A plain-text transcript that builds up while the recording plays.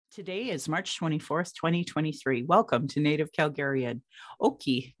Today is March 24th, 2023. Welcome to Native Calgarian.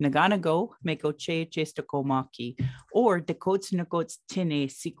 Oki, Naganago, Mekoche Chestakomaki, or Dakots Nakots Tine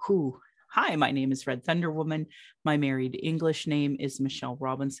Siku. Hi, my name is Red Thunder Woman. My married English name is Michelle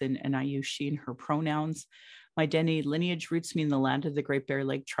Robinson, and I use she and her pronouns. My Dene lineage roots me in the land of the Great Bear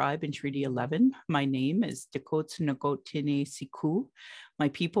Lake tribe in Treaty 11. My name is Dakots Nakot Tine Siku. My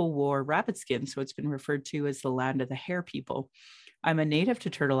people wore rabbit skin, so it's been referred to as the land of the hair people. I'm a native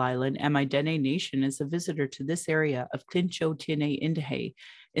to Turtle Island, and my Dene Nation is a visitor to this area of Tincho Tine Indahe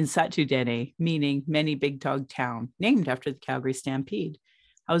in Satu Dene, meaning many big dog town, named after the Calgary Stampede.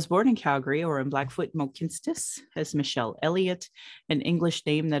 I was born in Calgary, or in Blackfoot Mokinstis, as Michelle Elliott, an English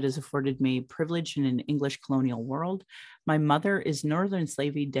name that has afforded me privilege in an English colonial world. My mother is Northern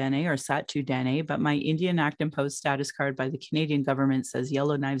Slavey Dene, or Satu Dene, but my Indian Act imposed status card by the Canadian government says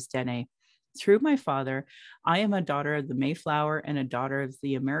Yellow Knives Dene. Through my father, I am a daughter of the Mayflower and a daughter of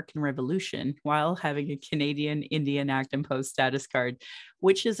the American Revolution, while having a Canadian Indian Act imposed status card,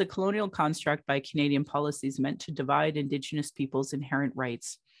 which is a colonial construct by Canadian policies meant to divide Indigenous peoples' inherent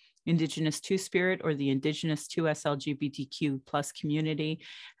rights. Indigenous Two-Spirit, or the Indigenous 2S LGBTQ plus community,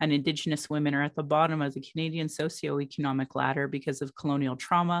 and Indigenous women are at the bottom of the Canadian socioeconomic ladder because of colonial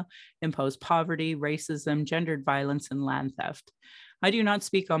trauma, imposed poverty, racism, gendered violence, and land theft. I do not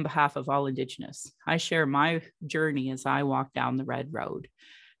speak on behalf of all Indigenous. I share my journey as I walk down the red road.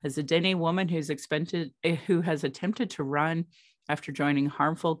 As a Dene woman who has attempted to run after joining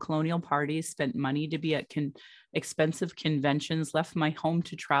harmful colonial parties, spent money to be at expensive conventions, left my home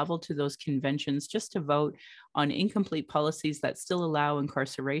to travel to those conventions just to vote on incomplete policies that still allow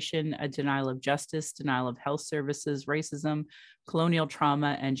incarceration, a denial of justice, denial of health services, racism, colonial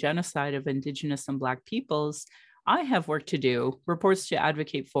trauma, and genocide of Indigenous and Black peoples, I have work to do, reports to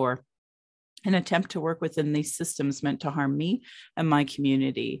advocate for, an attempt to work within these systems meant to harm me and my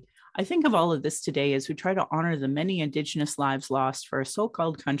community. I think of all of this today as we try to honor the many Indigenous lives lost for a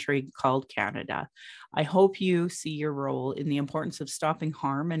so-called country called Canada. I hope you see your role in the importance of stopping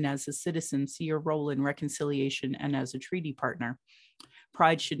harm, and as a citizen, see your role in reconciliation and as a treaty partner.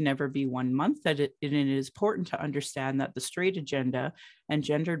 Pride should never be 1 month. It is important to understand that the straight agenda and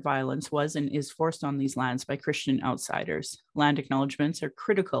gendered violence was and is forced on these lands by Christian outsiders. Land acknowledgements are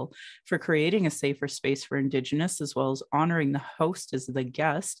critical for creating a safer space for Indigenous, as well as honoring the host as a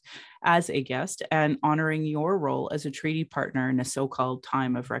guest, and honoring your role as a treaty partner in a so-called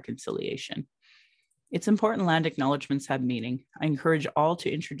time of reconciliation. It's important land acknowledgements have meaning. I encourage all to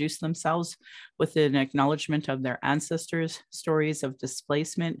introduce themselves with an acknowledgement of their ancestors, stories of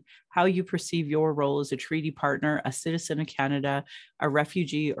displacement, how you perceive your role as a treaty partner, a citizen of Canada, a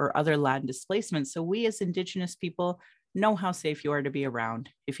refugee, or other land displacement. So we as Indigenous people know how safe you are to be around.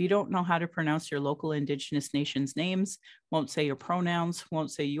 If you don't know how to pronounce your local Indigenous nations' names, won't say your pronouns,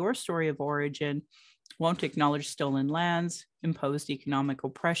 won't say your story of origin, won't acknowledge stolen lands, imposed economic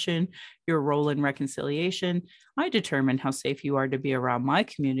oppression, your role in reconciliation, I determine how safe you are to be around my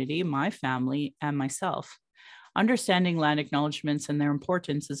community, my family, and myself. Understanding land acknowledgements and their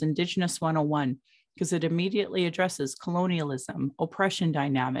importance is Indigenous 101 because it immediately addresses colonialism, oppression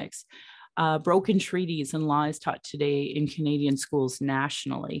dynamics, broken treaties and laws taught today in Canadian schools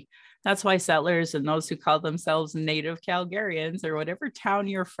nationally. That's why settlers and those who call themselves Native Calgarians or whatever town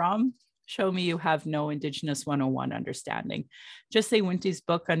you're from, show me you have no Indigenous 101 understanding. Just Say Winty's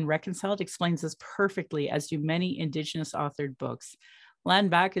book Unreconciled explains this perfectly, as do many Indigenous authored books. Land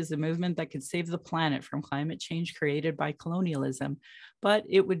Back is a movement that could save the planet from climate change created by colonialism, but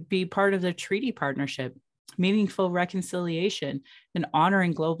it would be part of the treaty partnership, meaningful reconciliation, and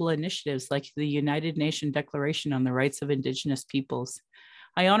honoring global initiatives like the United Nations Declaration on the Rights of Indigenous Peoples.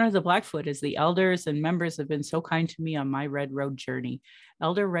 I honor the Blackfoot as the elders and members have been so kind to me on my Red Road journey.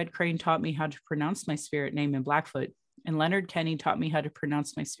 Elder Red Crane taught me how to pronounce my spirit name in Blackfoot, and Leonard Kenny taught me how to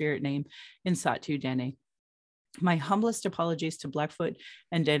pronounce my spirit name in Satu Dene. My humblest apologies to Blackfoot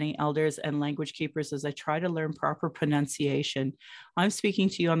and Dene elders and language keepers as I try to learn proper pronunciation. I'm speaking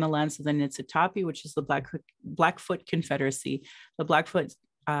to you on the lands of the Niitsitapi, which is the Blackfoot Confederacy. The Blackfoot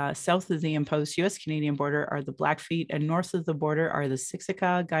south of the imposed U.S.-Canadian border are the Blackfeet, and north of the border are the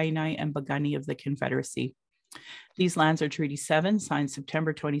Siksika, Kainai, and Piikani of the Confederacy. These lands are Treaty 7, signed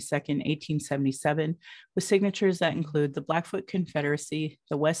September 22, 1877, with signatures that include the Blackfoot Confederacy,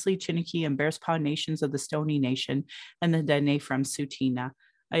 the Wesley, Chiniki, and Bearspaw Nations of the Stoney Nation, and the Dene from Tsuut'ina.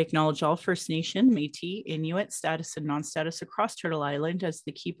 I acknowledge all First Nation, Métis, Inuit, status, and non-status across Turtle Island as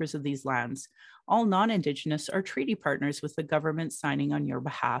the keepers of these lands. All non-Indigenous are treaty partners with the government signing on your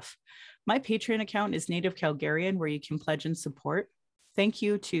behalf. My Patreon account is Native Calgarian, where you can pledge and support. Thank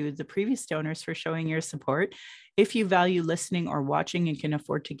you to the previous donors for showing your support. If you value listening or watching and can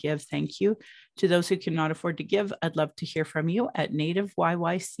afford to give, thank you. To those who cannot afford to give, I'd love to hear from you at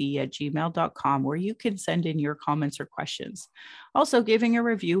nativeyyc@gmail.com, where you can send in your comments or questions. Also, giving a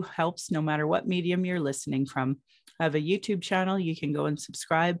review helps no matter what medium you're listening from. I have a YouTube channel. You can go and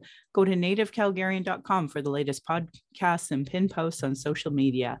subscribe. Go to nativecalgarian.com for the latest podcasts and pin posts on social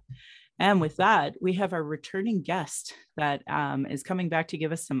media. And with that, we have our returning guest that is coming back to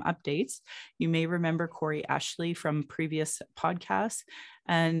give us some updates. You may remember Cory Ashley from previous podcasts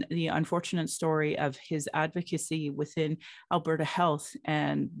and the unfortunate story of his advocacy within Alberta Health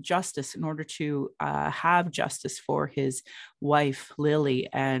and justice in order to have justice for his wife, Lily.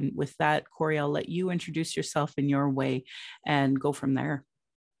 And with that, Cory, I'll let you introduce yourself in your way and go from there.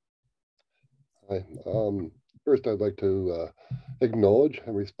 Hi. First, I'd like to acknowledge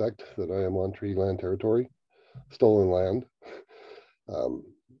and respect that I am on treaty land territory, stolen land,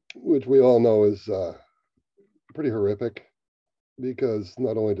 which we all know is pretty horrific because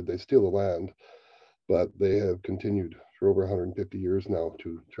not only did they steal the land, but they have continued for over 150 years now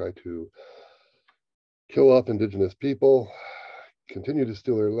to try to kill off Indigenous people, continue to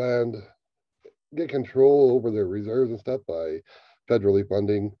steal their land, get control over their reserves and stuff by federally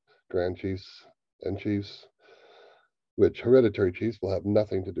funding grand chiefs and chiefs, which hereditary chiefs will have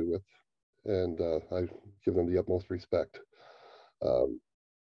nothing to do with. And I give them the utmost respect.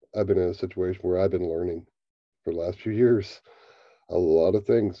 I've been in a situation where I've been learning for the last few years a lot of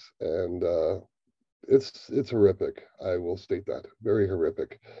things, and it's horrific. I will state that, very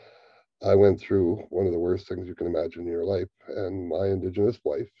horrific. I went through one of the worst things you can imagine in your life, and my Indigenous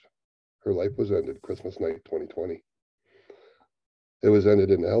wife, her life was ended Christmas night 2020. It was ended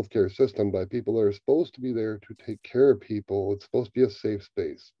in the healthcare system by people that are supposed to be there to take care of people. It's supposed to be a safe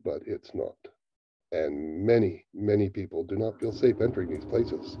space, but it's not. And many, many people do not feel safe entering these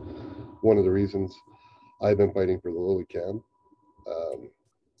places. One of the reasons I've been fighting for the Lily Cam.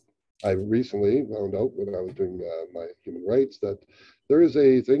 I recently found out when I was doing my human rights that there is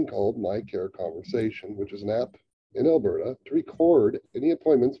a thing called My Care Conversation, which is an app in Alberta to record any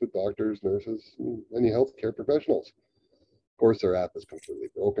appointments with doctors, nurses, any healthcare professionals. Of course, their app is completely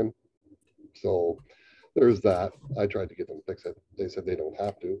broken. So there's that. I tried to get them to fix it. They said they don't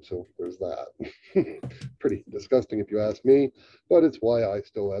have to. So there's that. Pretty disgusting if you ask me, but it's why I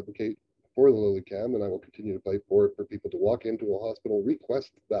still advocate for the Lily Cam, and I will continue to fight for it for people to walk into a hospital,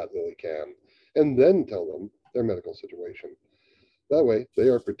 request that Lily Cam, and then tell them their medical situation. That way they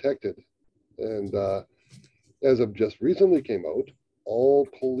are protected. And as of just recently came out, all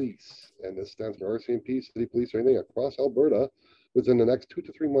police, and this stands for RCMP, city police, or anything across Alberta, within the next 2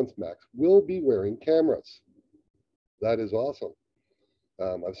 to 3 months max, will be wearing cameras. That is awesome.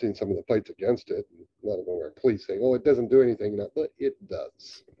 I've seen some of the fights against it. A lot of them are police saying, "Oh, it doesn't do anything," but it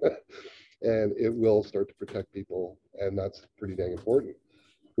does, and it will start to protect people, and that's pretty dang important.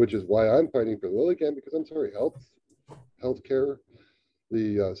 Which is why I'm fighting for the Lily Cam, because I'm sorry, healthcare,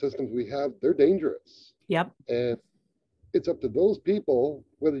 the systems we have, they're dangerous. Yep. And it's up to those people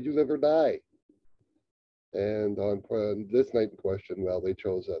whether you live or die. And on this night in question, well, they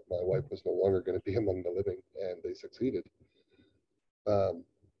chose that my wife was no longer going to be among the living, and they succeeded.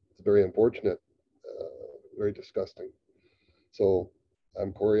 It's very unfortunate, very disgusting. So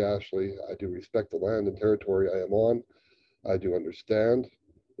I'm Cory Ashley. I do respect the land and territory I am on. I do understand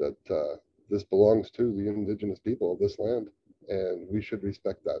that this belongs to the Indigenous people of this land, and we should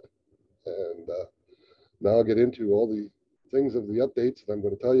respect that. And now I'll get into all the things of the updates that I'm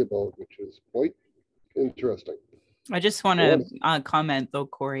going to tell you about, which is quite interesting. I just want to comment though,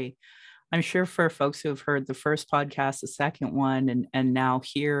 Cory. I'm sure for folks who have heard the first podcast, the second one, and now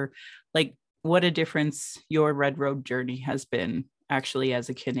here, like what a difference your Red Road journey has been actually as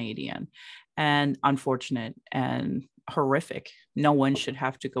a Canadian, and unfortunate and horrific. No one should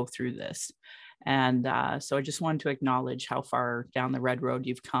have to go through this. And so I just wanted to acknowledge how far down the Red Road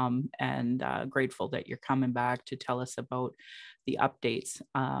you've come, and grateful that you're coming back to tell us about the updates.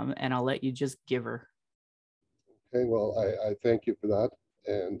 And I'll let you just give her. Okay, well, I thank you for that.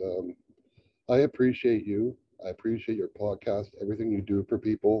 And I appreciate you. I appreciate your podcast, everything you do for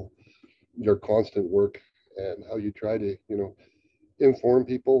people, your constant work, and how you try to, inform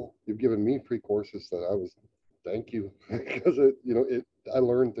people. You've given me free courses that I was, thank you, because I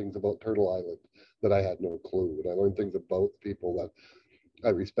learned things about Turtle Island that I had no clue, and I learned things about people that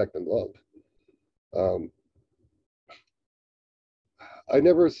I respect and love. I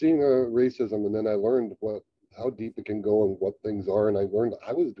never seen a racism, and then I learned how deep it can go and what things are, and I learned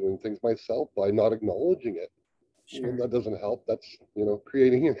I was doing things myself by not acknowledging it. Sure. That doesn't help. That's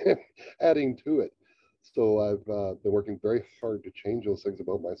creating and adding to it. So I've been working very hard to change those things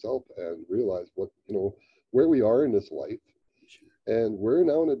about myself and realize what, where we are in this life. And we're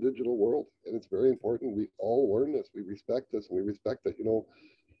now in a digital world, and it's very important we all learn this. We respect this, and we respect that,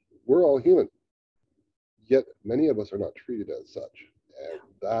 we're all human, yet many of us are not treated as such. And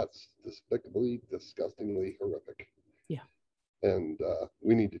that's despicably, disgustingly horrific. Yeah. And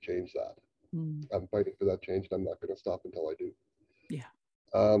we need to change that. Mm. I'm fighting for that change, and I'm not going to stop until I do. Yeah.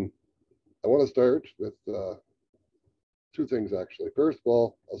 I want to start with two things, actually. First of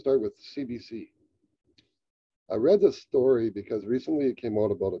all, I'll start with CBC. I read this story because recently it came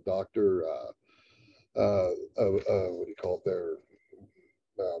out about a doctor, what do you call it there,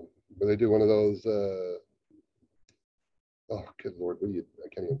 where they do one of those, oh, good Lord, I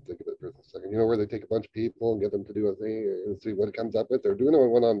can't even think of it for a second. Where they take a bunch of people and get them to do a thing and see what it comes up with? They're doing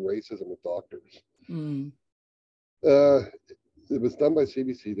one on racism with doctors. Mm. It was done by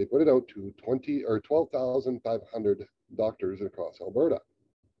CBC. They put it out to 12,500 doctors across Alberta.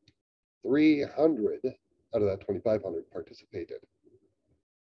 300 out of that 2,500 participated.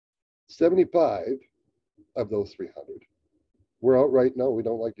 75 of those 300 were outright, no, we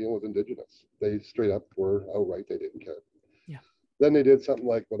don't like dealing with Indigenous. They straight up were outright, they didn't care. Yeah. Then they did something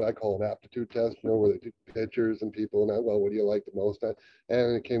like what I call an aptitude test, where they do pictures and people and well, what do you like the most? And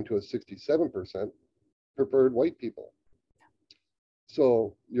it came to a 67% preferred white people.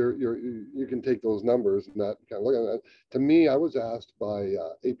 So you can take those numbers and that kind of look at that. To me, I was asked by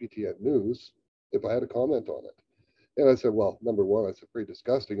APTN News if I had a comment on it. And I said, well, number one, I said, pretty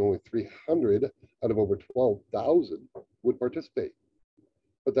disgusting. Only 300 out of over 12,000 would participate.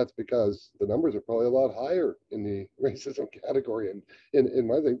 But that's because the numbers are probably a lot higher in the racism category. And in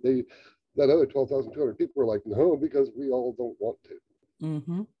my thing, that other 12,200 people were like, no, because we all don't want to.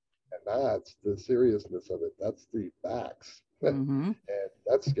 Mm-hmm. And that's the seriousness of it. That's the facts. Mm-hmm. And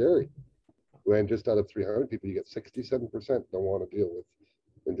that's scary. When just out of 300 people, you get 67% don't want to deal with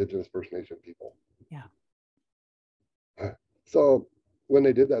Indigenous First Nation people. Yeah. So when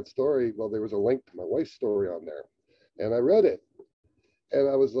they did that story, well, there was a link to my wife's story on there. And I read it. And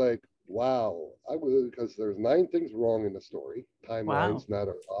I was like, wow. Because there's 9 things wrong in the story. Timelines, not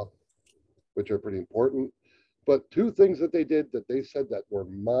off, which are pretty important. But 2 things that they did that they said that were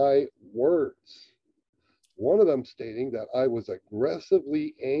my words. One of them stating that I was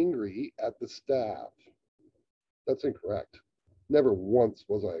aggressively angry at the staff. That's incorrect. Never once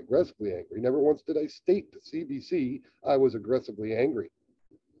was I aggressively angry. Never once did I state to CBC I was aggressively angry.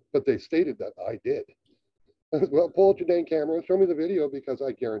 But they stated that I did. Well, pull out your dang camera, show me the video, because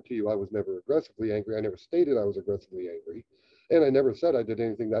I guarantee you I was never aggressively angry. I never stated I was aggressively angry. And I never said I did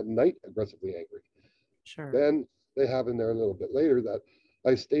anything that night aggressively angry. Sure. Then they have in there a little bit later that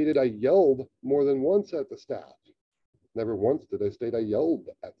I stated I yelled more than once at the staff. Never once did I state I yelled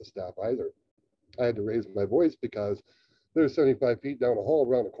at the staff either. I had to raise my voice because they're 75 feet down a hall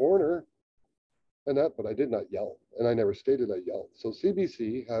around a corner and that, but I did not yell. And I never stated I yelled. So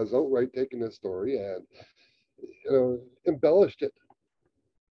CBC has outright taken this story and embellished it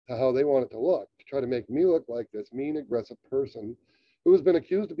to how they want it to look, to try to make me look like this mean, aggressive person who has been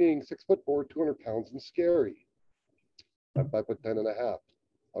accused of being 6'4", 200 pounds and scary. I'm 5'10" and a half.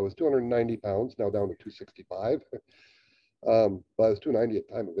 I was 290 pounds, now down to 265. But I was 290 at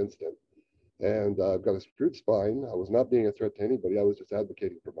the time of incident. And I've got a screwed spine. I was not being a threat to anybody. I was just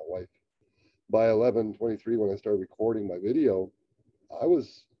advocating for my wife. By 11:23, when I started recording my video, I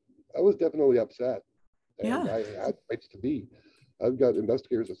was definitely upset. And I had rights to be. I've got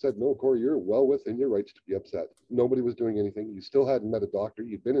investigators that said, no, Cory, you're well within your rights to be upset. Nobody was doing anything. You still hadn't met a doctor.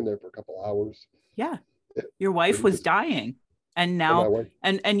 You'd been in there for a couple hours. Yeah. Your wife was dying. And now,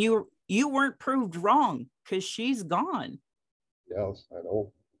 and you weren't proved wrong because she's gone. Yes, I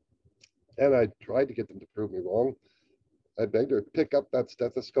know. And I tried to get them to prove me wrong. I begged her to pick up that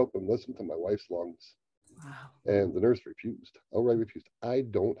stethoscope and listen to my wife's lungs. Wow. And the nurse refused. Outright refused. I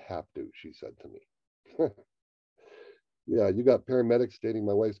don't have to, she said to me. Yeah, you got paramedics stating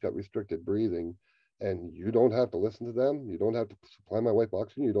my wife's got restricted breathing, and you don't have to listen to them. You don't have to supply my wife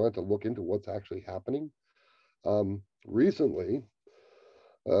oxygen. You don't have to look into what's actually happening. Recently,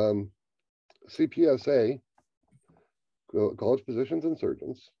 CPSA, College Physicians and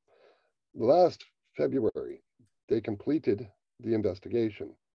Surgeons, last February, they completed the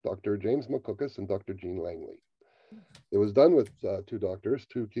investigation. Dr. James McCookus and Dr. Jean Langley. It was done with 2 doctors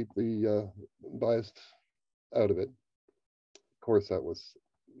to keep the bias out of it. Of course, that was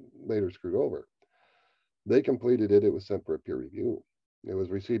later screwed over. They completed it. It was sent for a peer review. It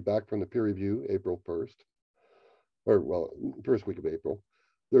was received back from the peer review April 1st, or well, first week of April.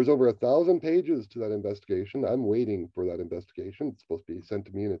 There's over 1,000 pages to that investigation. I'm waiting for that investigation. It's supposed to be sent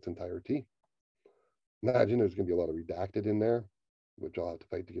to me in its entirety. Imagine there's going to be a lot of redacted in there, which I'll have to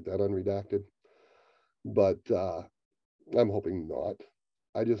fight to get that unredacted. But I'm hoping not.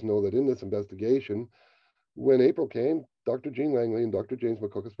 I just know that in this investigation, when April came, Dr. Jean Langley and Dr. James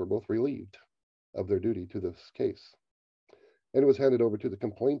McCookis were both relieved of their duty to this case. And it was handed over to the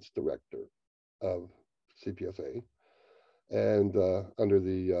complaints director of CPSA. And under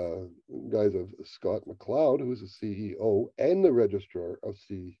the guise of Scott McLeod, who's the CEO and the registrar of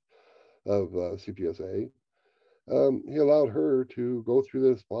CPSA, he allowed her to go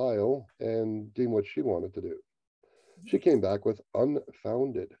through this file and deem what she wanted to do. She came back with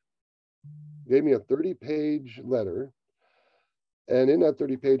unfounded, gave me a 30-page letter. And in that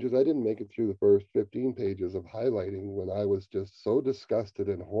 30 pages, I didn't make it through the first 15 pages of highlighting when I was just so disgusted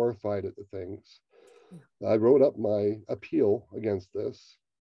and horrified at the things. I wrote up my appeal against this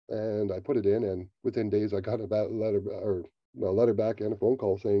and I put it in. And within days, I got a letter back and a phone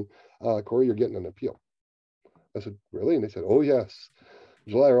call saying, Cory, you're getting an appeal. I said, really? And they said, oh, yes,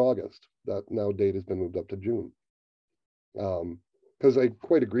 July or August. That now date has been moved up to June. Because they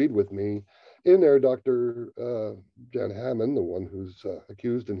quite agreed with me. In there, Dr. Jan Hammond, the one who's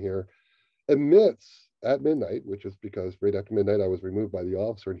accused in here, admits at midnight, which is because right after midnight I was removed by the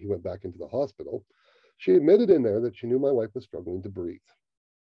officer and he went back into the hospital. She admitted in there that she knew my wife was struggling to breathe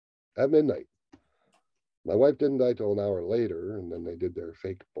at midnight. My wife didn't die till an hour later, and then they did their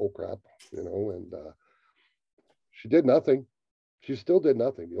fake bullcrap, and she did nothing. She still did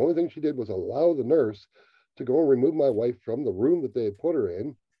nothing. The only thing she did was allow the nurse to go and remove my wife from the room that they had put her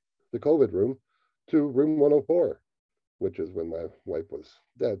in, the COVID room, to room 104, which is when my wife was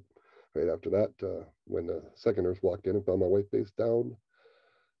dead. Right after that, when the second nurse walked in and found my wife face down,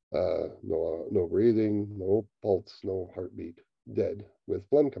 no breathing, no pulse, no heartbeat, dead, with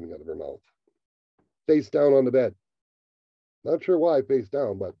phlegm coming out of her mouth. Face down on the bed. Not sure why face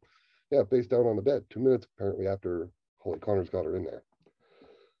down, but yeah, face down on the bed. 2 minutes apparently after Holly Connors got her in there.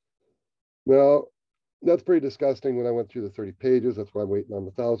 Now, that's pretty disgusting when I went through the 30 pages. That's why I'm waiting on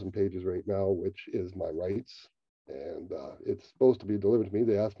the 1,000 pages right now, which is my rights. And it's supposed to be delivered to me.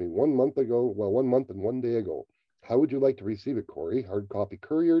 They asked me 1 month ago, 1 month and 1 day ago, how would you like to receive it, Cory? Hard copy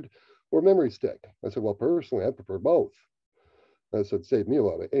couriered or memory stick? I said, well, personally, I'd prefer both. I said, save me a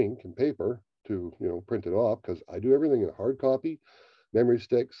lot of ink and paper to, print it off, because I do everything in hard copy, memory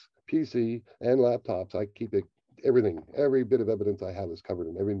sticks, PC, and laptops. I keep it, everything, every bit of evidence I have is covered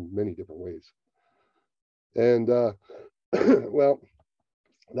in many different ways. And well,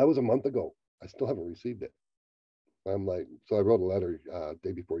 that was a month ago. I still haven't received it. I'm like, so I wrote a letter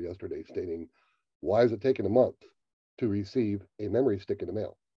day before yesterday stating, why is it taking a month to receive a memory stick in the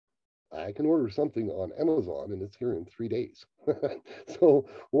mail? I can order something on Amazon and it's here in 3 days. So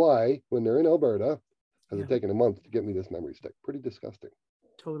why, when they're in Alberta, has it taken a month to get me this memory stick? Pretty disgusting.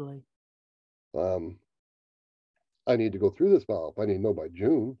 Totally. I need to go through this file. I need to know by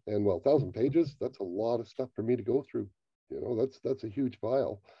June. And 1,000 pages, that's a lot of stuff for me to go through. That's a huge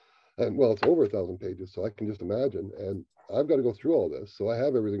file. And it's over 1,000 pages, so I can just imagine. And I've got to go through all this. So I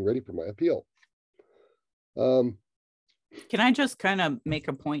have everything ready for my appeal. Can I just kind of make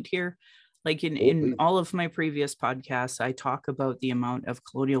a point here? Like in all of my previous podcasts, I talk about the amount of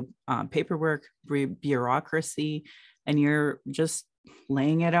colonial paperwork, bureaucracy, and you're just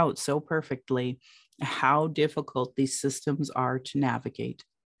laying it out so perfectly, how difficult these systems are to navigate.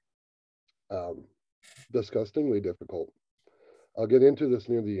 Disgustingly difficult. I'll get into this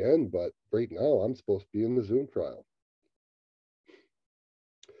near the end, but right now I'm supposed to be in the Zoom trial.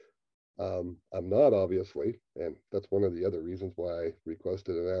 I'm not, obviously, and that's one of the other reasons why I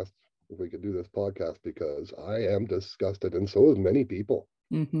requested and asked if we could do this podcast, because I am disgusted, and so is many people.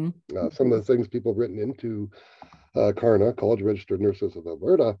 Mm-hmm. Some of the things people have written into CARNA, College of Registered Nurses of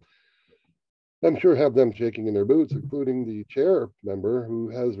Alberta, I'm sure have them shaking in their boots, including the chair member who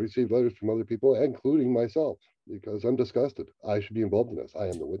has received letters from other people, including myself, because I'm disgusted. I should be involved in this. I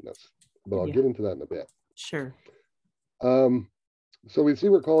am the witness, but I'll get into that in a bit. Sure. So we see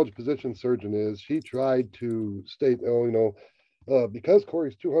where college physician surgeon is. She tried to state, because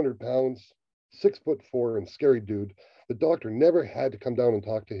Cory's 200 pounds, 6'4", and scary dude, the doctor never had to come down and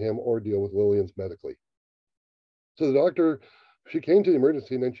talk to him or deal with Lillian's medically. So the doctor, she came to the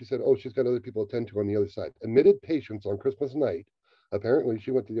emergency and then she said, oh, she's got other people to attend to on the other side. Admitted patients on Christmas night. Apparently she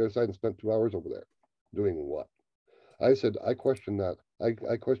went to the other side and spent 2 hours over there. Doing what? I said, I question that.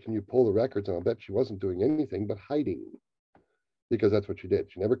 I question you pull the records, and I'll bet she wasn't doing anything but hiding, because that's what she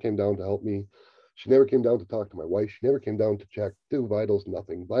did. She never came down to help me. She never came down to talk to my wife. She never came down to check, do vitals,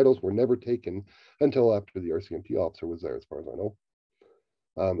 nothing. Vitals were never taken until after the RCMP officer was there, as far as I know.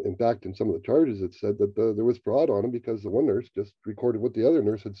 In fact, in some of the charges, it said that there was fraud on him because the one nurse just recorded what the other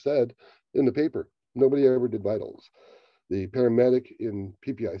nurse had said in the paper. Nobody ever did vitals. The paramedic in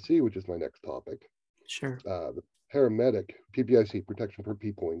PPIC, which is my next topic, Sure. the paramedic, PPIC, Protection for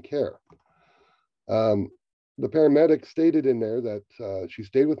People in Care. Um, the paramedic stated in there that she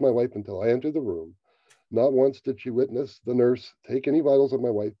stayed with my wife until I entered the room. Not once did she witness the nurse take any vitals of my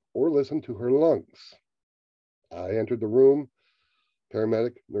wife or listen to her lungs. I entered the room.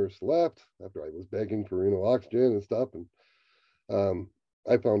 Paramedic nurse left after I was begging for oxygen and stuff, and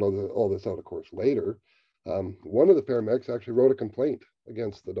I found all this out, of course, later. One of the paramedics actually wrote a complaint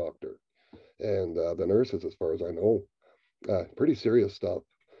against the doctor and the nurses, as far as I know. Pretty serious stuff.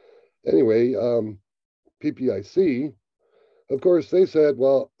 Anyway, PPIC, of course, they said,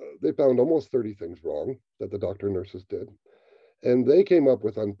 well, they found almost 30 things wrong that the doctor and nurses did. And they came up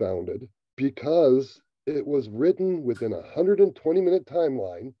with unfounded because it was written within a 120-minute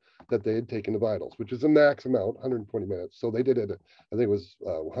timeline that they had taken the vitals, which is the max amount, 120 minutes. So they did it, I think it was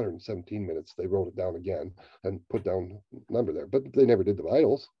 117 minutes. They wrote it down again and put down number there, but they never did the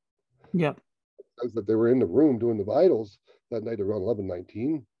vitals. Yep. Because that they were in the room doing the vitals that night around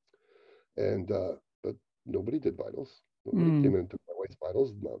 11:19, and but nobody did vitals. Nobody came into my wife's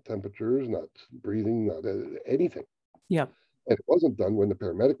vitals, not temperatures, not breathing, not anything. Yep. And it wasn't done when the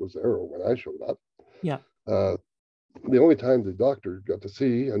paramedic was there or when I showed up. Yeah. The only time the doctor got to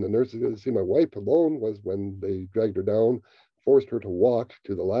see and the nurses got to see my wife alone was when they dragged her down, forced her to walk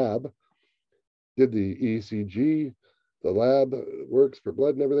to the lab, did the ECG, the lab works for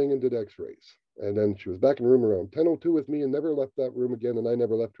blood and everything, and did x-rays. And then she was back in the room around 10:02 with me and never left that room again, and I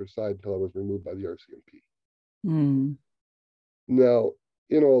never left her side until I was removed by the RCMP. Now,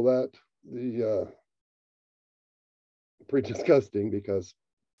 in all that, the pretty disgusting, because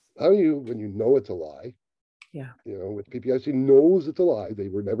how do you, when you know it's a lie, yeah, with PPIC knows it's a lie, they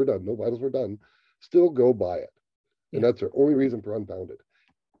were never done, no vitals were done, still go by it. And that's their only reason for unfounded.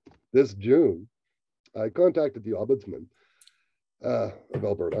 This June, I contacted the Ombudsman of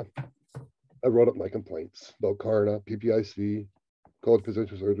Alberta. I wrote up my complaints about CARNA, PPIC, College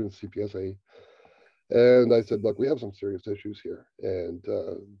Physician Surgeons, CPSA. And I said, look, we have some serious issues here. And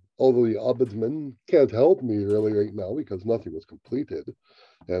although the Ombudsman can't help me really right now because nothing was completed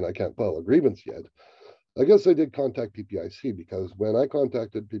and I can't file a grievance yet, I guess I did contact PPIC, because when I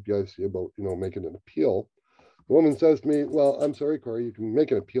contacted PPIC about, making an appeal, the woman says to me, well, I'm sorry, Cory, you can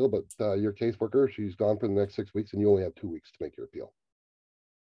make an appeal, but your caseworker, she's gone for the next 6 weeks and you only have 2 weeks to make your appeal.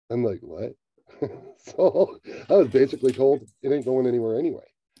 I'm like, what? So I was basically told it ain't going anywhere anyway.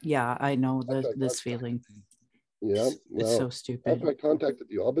 Yeah, I know this feeling. Yeah, well, it's so stupid. After I contacted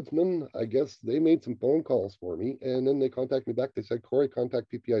the Ombudsman, I guess they made some phone calls for me, and then they contacted me back. They said, Cory, contact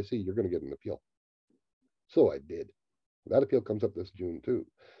PPIC. You're going to get an appeal. So I did. That appeal comes up this June too,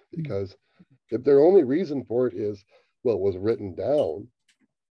 because if their only reason for it is, well, it was written down,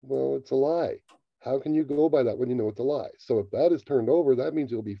 well, it's a lie. How can you go by that when you know it's a lie? So if that is turned over, that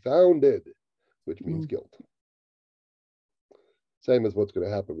means you'll be founded, which means guilt. Same as what's going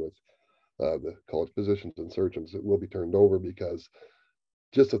to happen with the college physicians and surgeons. It will be turned over because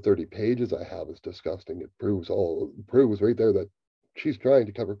just the 30 pages I have is disgusting. It proves right there that she's trying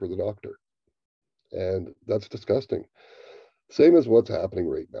to cover for the doctor. And that's disgusting. Same as what's happening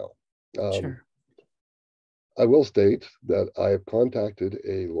right now. Sure. I will state that I have contacted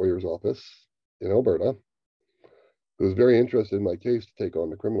a lawyer's office in Alberta who is very interested in my case to take on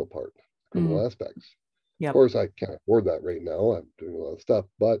the criminal part, criminal aspects. Yep. Of course, I can't afford that right now. I'm doing a lot of stuff,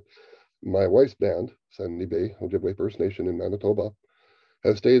 but my wife's band, Sandy Bay, Ojibwe First Nation in Manitoba,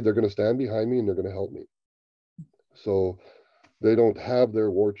 has stated they're going to stand behind me and they're going to help me. So they don't have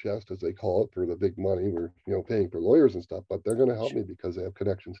their war chest, as they call it, for the big money. We're paying for lawyers and stuff, but they're going to help me because they have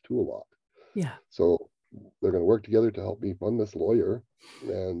connections to a lot. Yeah. So they're going to work together to help me fund this lawyer.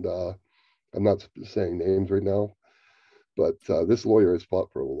 And I'm not saying names right now, but this lawyer has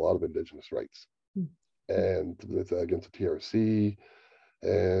fought for a lot of Indigenous rights and against the TRC.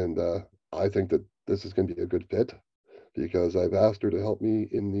 And I think that this is going to be a good fit, because I've asked her to help me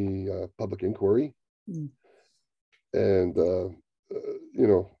in the public inquiry. And,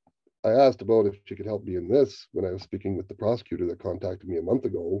 I asked about if she could help me in this when I was speaking with the prosecutor that contacted me a month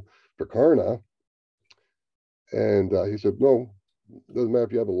ago for CARNA. And he said, no, doesn't matter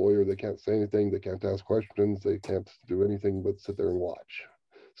if you have a lawyer, they can't say anything, they can't ask questions, they can't do anything but sit there and watch.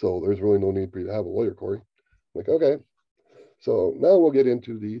 So there's really no need for you to have a lawyer, Cory. I'm like, okay. So now we'll get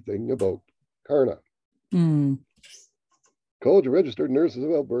into the thing about CARNA. College of Registered Nurses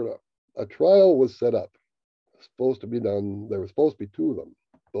of Alberta. A trial was set up. Supposed to be done. There were supposed to be 2 of them.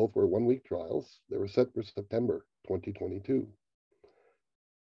 Both were 1-week trials. They were set for September 2022.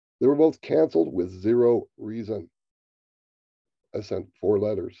 They were both canceled with 0 reason. I sent 4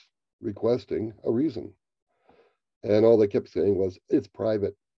 letters requesting a reason. And all they kept saying was, it's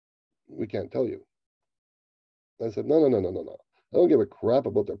private. We can't tell you. I said, no, no, no, no, no, no. I don't give a crap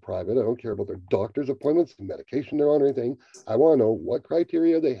about their private. I don't care about their doctor's appointments, the medication they're on, or anything. I want to know what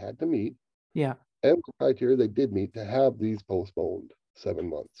criteria they had to meet Yeah. and the criteria they did meet to have these postponed 7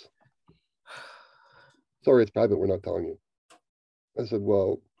 months. Sorry, it's private. We're not telling you. I said,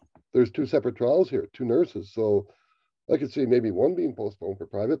 well, there's two separate trials here, two nurses. So I could see maybe one being postponed for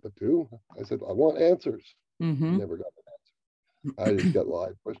private, but two. I said, I want answers. Mm-hmm. Never got an answer. I just got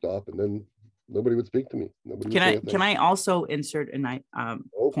lied, pushed off, and then nobody would speak to me. Nobody would say a thing. Can I also insert a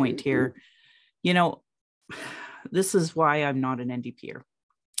point here? You know, this is why I'm not an NDPer,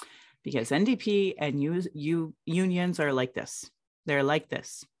 because NDP and unions are like this. They're like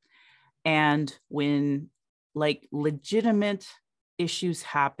this. And when like legitimate issues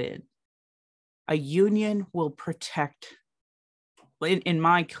happen, a union will protect, in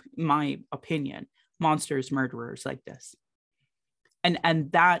my opinion, monsters, murderers like this.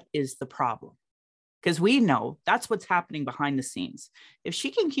 And that is the problem. Because we know that's what's happening behind the scenes. If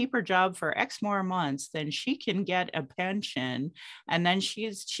she can keep her job for X more months, then she can get a pension, and then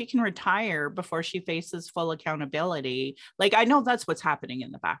she can retire before she faces full accountability. Like, I know that's what's happening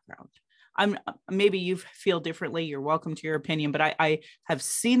in the background. Maybe you feel differently. You're welcome to your opinion, but I have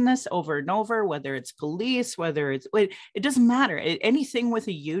seen this over and over, whether it's police, whether it's, it doesn't matter. Anything with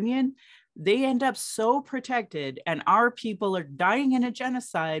a union, they end up so protected, and our people are dying in a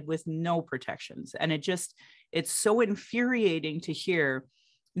genocide with no protections. And it's so infuriating to hear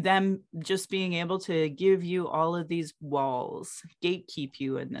them just being able to give you all of these walls, gatekeep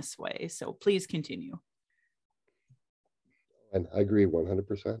you in this way. So please continue. And I agree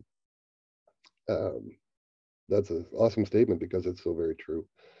 100%. That's an awesome statement because it's so very true.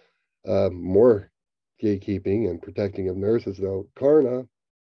 More gatekeeping and protecting of nurses, though. Karna,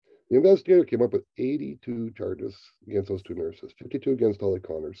 the investigator, came up with 82 charges against those two nurses, 52 against Holly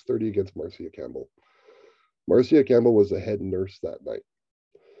Connors, 30 against Marcia Campbell. Marcia Campbell was the head nurse that night.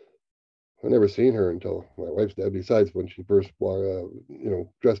 I never seen her until my wife's dead. Besides, when she first,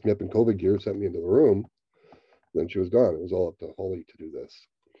 dressed me up in COVID gear, sent me into the room, then she was gone. It was all up to Holly to do this.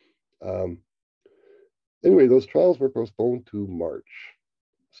 Anyway, those trials were postponed to March.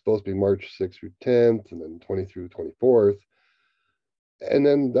 Supposed to be March 6th through 10th, and then 20 through 24th. And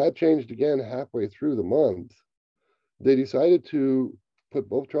then that changed again halfway through the month. They decided to put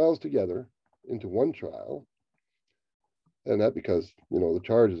both trials together into one trial. And that because, the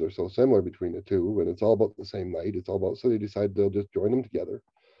charges are so similar between the two, and it's all about the same night. So they decided they'll just join them together.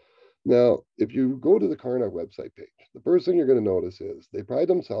 Now, if you go to the Karna website page, the first thing you're going to notice is they pride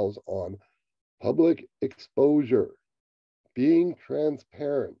themselves on public exposure, being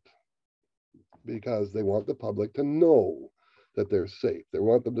transparent, because they want the public to know that they're safe. They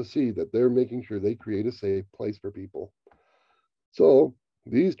want them to see that they're making sure they create a safe place for people. So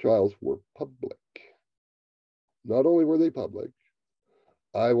these trials were public. Not only were they public,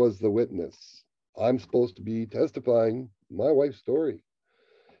 I was the witness. I'm supposed to be testifying my wife's story.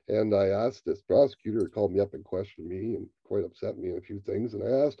 And I asked this prosecutor, who called me up and questioned me and quite upset me in a few things. And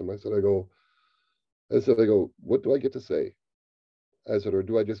I asked him, I said, what do I get to say? I said, or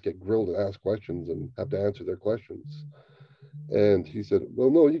do I just get grilled and ask questions and have to answer their questions? And he said, well,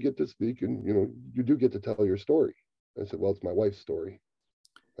 no, you get to speak, and, you do get to tell your story. I said, well, it's my wife's story.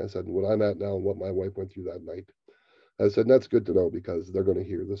 I said, what I'm at now and what my wife went through that night. I said, that's good to know because they're going to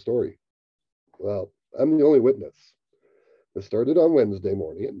hear the story. Well, I'm the only witness. It started on Wednesday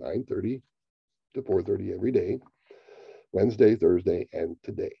morning at 9:30 to 4:30 every day, Wednesday, Thursday, and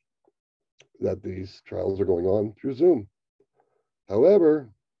today, that these trials are going on through Zoom. However,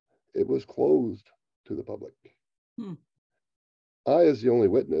 it was closed to the public. I, as the only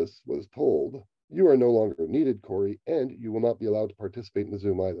witness, was told, you are no longer needed, Cory, and you will not be allowed to participate in the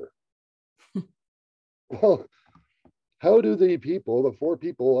Zoom either. Well, how do the four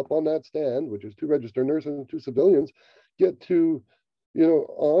people up on that stand, which is two registered nurses and two civilians, get to,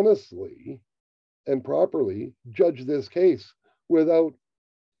 honestly and properly judge this case without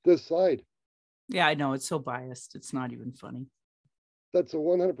this side? Yeah, I know. It's so biased. It's not even funny. That's a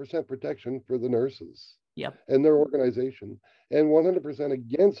 100% protection for the nurses. Yep. And their organization, and 100%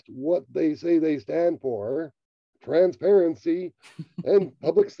 against what they say they stand for, transparency and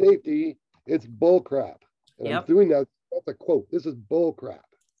public safety. It's bull crap. And I'm doing that. That's a quote. This is bull crap.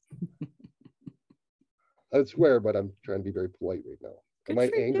 I swear, but I'm trying to be very polite right now. Am I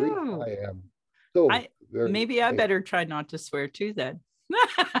angry? You. I am. So maybe I better try not to swear too then.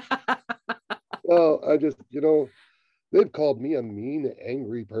 Well, I just, they've called me a mean,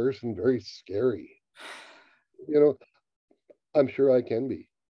 angry person, very scary. I'm sure I can be.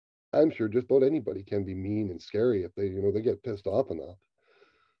 I'm sure just about anybody can be mean and scary if they get pissed off enough.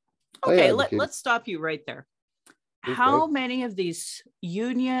 I Okay, advocated. let's stop you right there. Okay. How many of these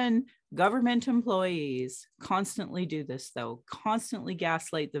union government employees constantly do this, though? Constantly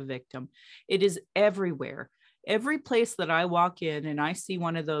gaslight the victim. It is everywhere. Every place that I walk in and I see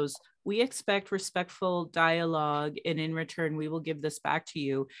one of those, we expect respectful dialogue, and in return, we will give this back to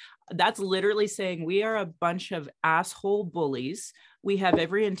you. That's literally saying we are a bunch of asshole bullies. We have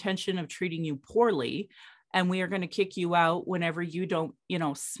every intention of treating you poorly, and we are going to kick you out whenever you don't,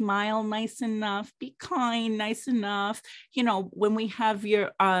 smile nice enough, be kind nice enough. When we have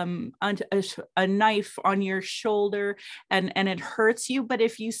your a knife on your shoulder and it hurts you, but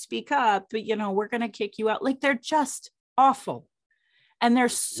if you speak up, we're going to kick you out. Like, they're just awful, and they're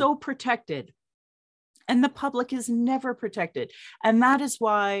so protected. And the public is never protected. And that is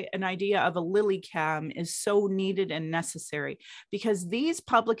why an idea of a lily cam is so needed and necessary, because these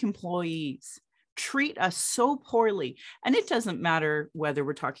public employees treat us so poorly. And it doesn't matter whether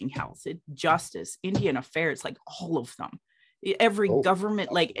we're talking health, justice, Indian affairs, like all of them, every Oh,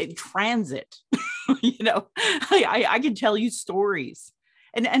 government, like transit, I can tell you stories.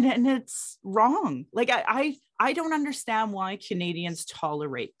 And it's wrong. Like, I don't understand why Canadians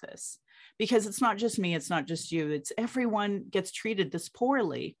tolerate this, because it's not just me, it's not just you, it's everyone gets treated this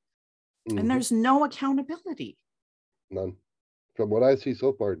poorly. And there's no accountability. none. From what I see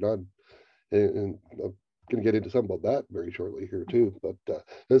so far, none. And I'm going to get into something about that very shortly here too. But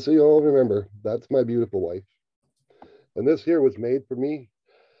just so you all remember, that's my beautiful wife. And this here was made for me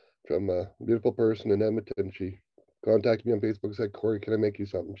from a beautiful person in Edmonton. She contacted me on Facebook and said, Cory, can I make you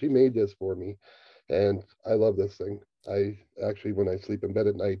something? She made this for me. And I love this thing. I actually, when I sleep in bed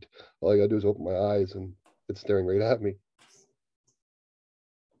at night, all I got to do is open my eyes and it's staring right at me.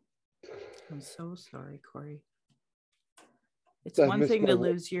 I'm so sorry, Cory. It's one thing to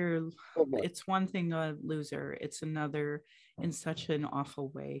lose it's one thing to lose her. It's another in such an awful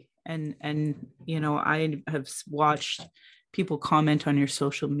way. And I have watched people comment on your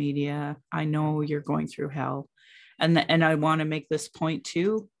social media. I know you're going through hell. And I want to make this point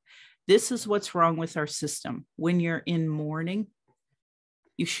too. This is what's wrong with our system. When you're in mourning,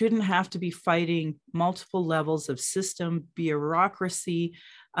 you shouldn't have to be fighting multiple levels of system, bureaucracy,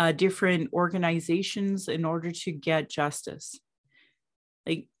 different organizations in order to get justice.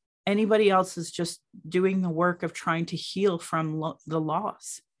 Like, anybody else is just doing the work of trying to heal from the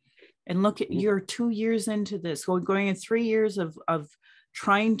loss. And look at, you're 2 years into this, going in 3 years of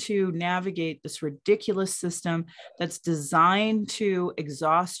trying to navigate this ridiculous system that's designed to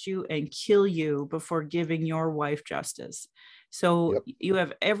exhaust you and kill you before giving your wife justice. So you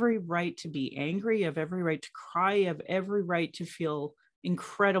have every right to be angry, you have every right to cry, you have every right to feel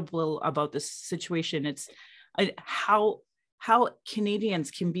incredible about this situation. It's how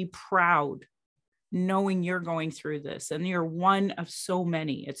Canadians can be proud knowing you're going through this, and you're one of so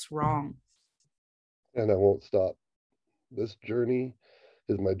many. It's wrong. And I won't stop. This journey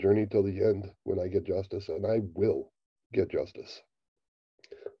is my journey till the end when I get justice, and I will get justice.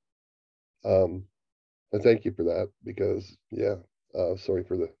 And thank you for that, because sorry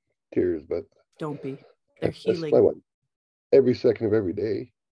for the tears, but don't be. They're that's healing. my one. Every second of every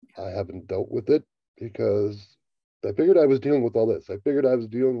day, I haven't dealt with it because I figured I was dealing with all this. I figured I was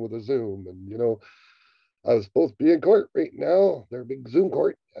dealing with a Zoom, and I was supposed to be in court right now. Their big Zoom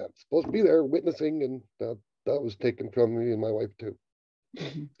court. I'm supposed to be there witnessing, and that was taken from me and my wife too.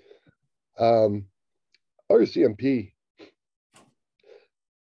 RCMP,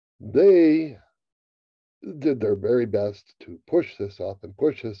 they did their very best to push this off,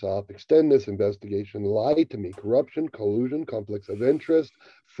 extend this investigation, lie to me, corruption, collusion, conflicts of interest,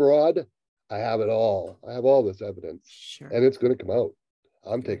 fraud. I have it all. I have all this evidence, and it's going to come out.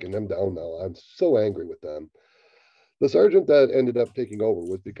 I'm taking them down now. I'm so angry with them. The sergeant that ended up taking over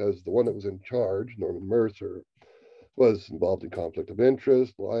was because the one that was in charge, Norman Mercer, was involved in conflict of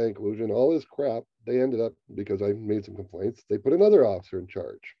interest, lying, collusion, all this crap. They ended up, because I made some complaints, they put another officer in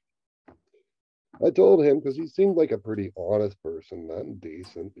charge. I told him, because he seemed like a pretty honest person, not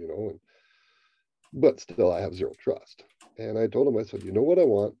decent, but still I have zero trust. And I told him, I said, you know what I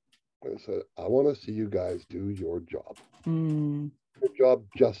want? I said, I want to see you guys do your job. Your job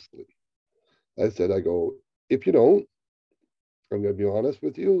justly. I said, if you don't, I'm going to be honest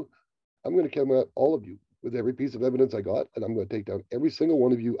with you. I'm going to come at all of you with every piece of evidence I got, and I'm going to take down every single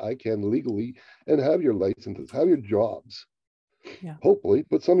one of you I can legally and have your licenses, have your jobs. Yeah. Hopefully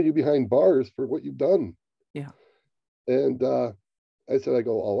put some of you behind bars for what you've done. Yeah. And I said,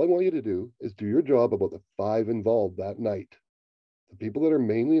 all I want you to do is do your job about the 5 involved that night. The people that are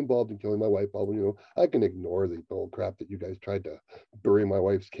mainly involved in killing my wife, I can ignore the bull crap that you guys tried to bury my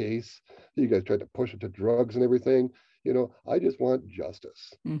wife's case. You guys tried to push it to drugs and everything. I just want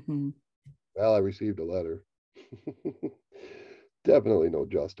justice. Mm-hmm. Well, I received a letter. Definitely no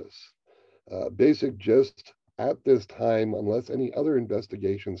justice. Basic gist at this time, unless any other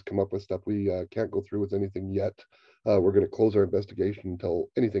investigations come up with stuff, we can't go through with anything yet. We're going to close our investigation until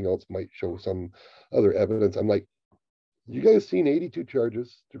anything else might show some other evidence. I'm like, you guys seen 82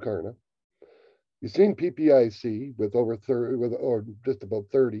 charges to Karna. You've seen PPIC with over 30, or just about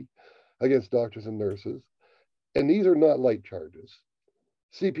 30 against doctors and nurses. And these are not light charges.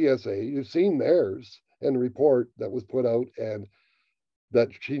 CPSA, you've seen theirs and the report that was put out, and that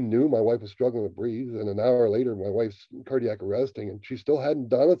she knew my wife was struggling to breathe. And an hour later, my wife's cardiac arresting, and she still hadn't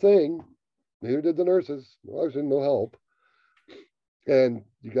done a thing. Neither did the nurses. Obviously, no help. And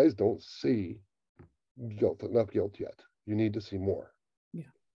you guys don't see enough guilt yet. You need to see more. Yeah.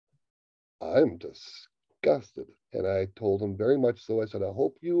 I'm disgusted. And I told him very much so. I said, I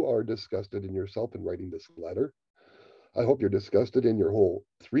hope you are disgusted in yourself in writing this letter. I hope you're disgusted in your whole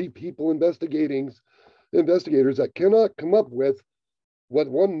 3 people investigators that cannot come up with what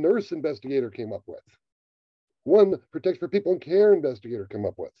one nurse investigator came up with, one Protect for People in Care investigator came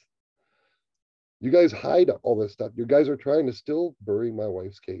up with. You guys hide all this stuff. You guys are trying to still bury my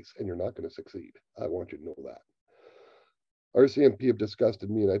wife's case, and you're not going to succeed. I want you to know that. RCMP have disgusted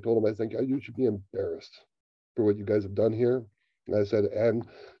me, and I told them, I think you should be embarrassed for what you guys have done here. And I said, and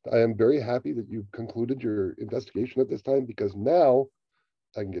I am very happy that you've concluded your investigation at this time, because now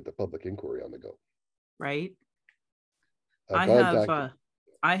I can get the public inquiry on the go. Right.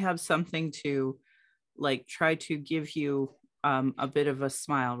 I have something to try to give you a bit of a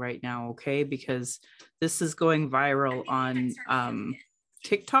smile right now, okay? Because this is going viral on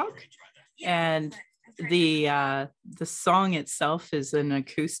TikTok, and the song itself is an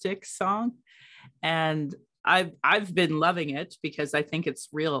acoustic song, and I've been loving it because I think it's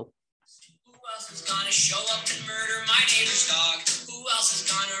real. Who else is gonna show up and murder my neighbor's dog? Who else is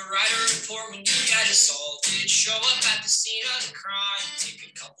gonna write a report when you get assaulted? Show up at the scene of the crime, take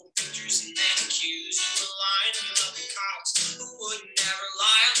a couple pictures and then accuse you of lying. You love the cops who would never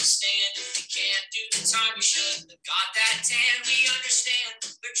lie on the stand. If you can't do the time, you should have got that tan. We understand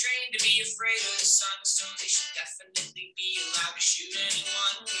they're trained to be afraid of the sun, so they should definitely be allowed to shoot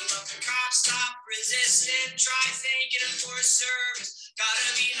anyone. We love the cops, stop resisting, try thanking them for service.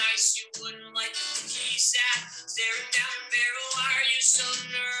 Gotta be nice, you wouldn't like the police at staring down a barrel. Why are you so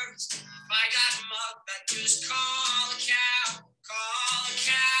nervous? If I got him up, I'd just call a cab, call a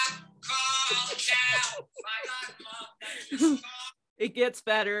cab, call a cab. If I got him up, I'd just call. It gets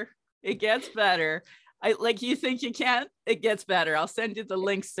better. It gets better. You think you can't? It gets better. I'll send you the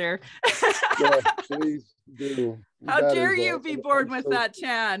link, sir. Yeah, please do. How dare you be bored with that,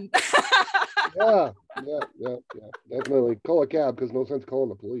 Chan? Yeah. Definitely call a cab, because no sense calling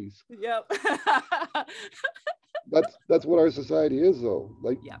the police. Yep. That's what our society is, though.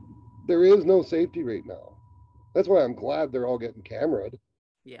 There is no safety right now. That's why I'm glad they're all getting cameraed.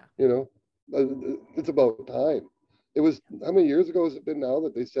 Yeah. It's about time. It was, how many years ago has it been now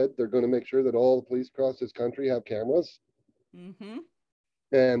that they said they're going to make sure that all the police across this country have cameras? Mm-hmm.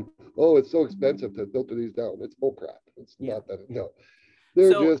 And it's so expensive to filter these down. It's bullcrap. It's not that. No,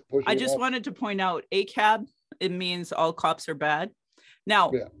 they're just pushing. I just wanted to point out, ACAB, it means all cops are bad.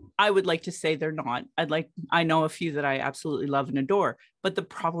 Now, I would like to say they're not. I know a few that I absolutely love and adore, but the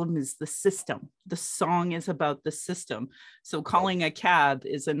problem is the system. The song is about the system. So calling a cab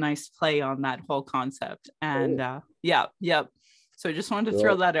is a nice play on that whole concept. And yep. So I just wanted to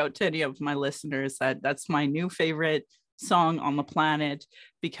throw that out to any of my listeners, that's my new favorite song on the planet,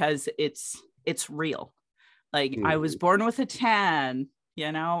 because it's real. I was born with a tan.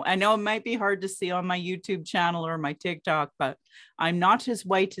 I know it might be hard to see on my YouTube channel or my TikTok, but I'm not as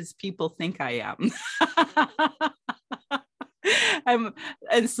white as people think I am.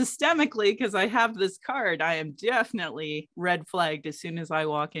 And systemically, because I have this card, I am definitely red flagged as soon as I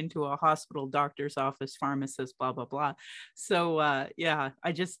walk into a hospital, doctor's office, pharmacist, blah, blah, blah. So I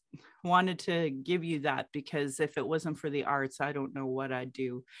just wanted to give you that, because if it wasn't for the arts, I don't know what I'd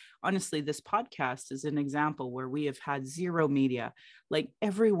do. Honestly, this podcast is an example where we have had zero media.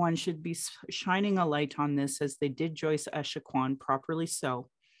 Everyone should be shining a light on this, as they did Joyce Echaquan, properly so.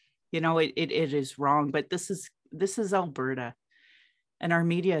 It is wrong, but this is Alberta, and our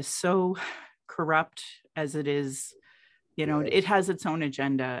media is so corrupt as it is. It has its own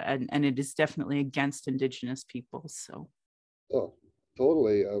agenda, and it is definitely against Indigenous people. So,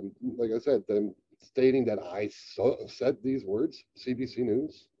 totally. Like I said, them stating that I said these words, CBC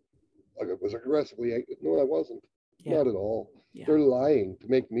News, it was aggressively. No, I wasn't. Yeah. Not at all. Yeah. They're lying to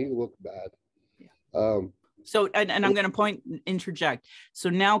make me look bad. Yeah. Um, So, and I'm going to interject. So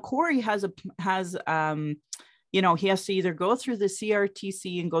now Cory has he has to either go through the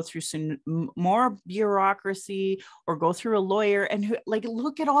CRTC and go through some more bureaucracy, or go through a lawyer, and like,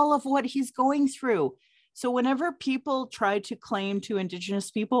 look at all of what he's going through. So whenever people try to claim to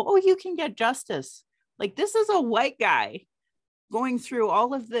Indigenous people, oh, you can get justice, like, this is a white guy going through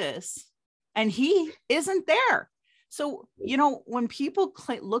all of this, and he isn't there. So, when people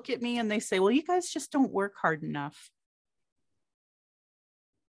look at me and they say, well, you guys just don't work hard enough.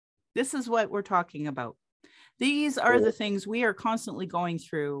 This is what we're talking about. These are the things we are constantly going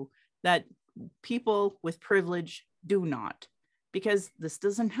through that people with privilege do not, because this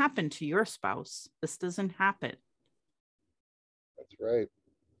doesn't happen to your spouse. This doesn't happen. That's right.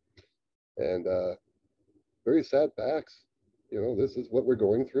 And very sad facts. This is what we're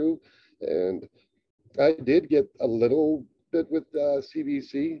going through. And I did get a little bit with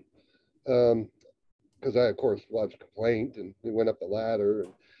CBC, because I, of course, lodged a complaint, and we went up the ladder,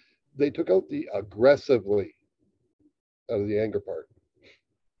 and they took out the aggressively out of the anger part.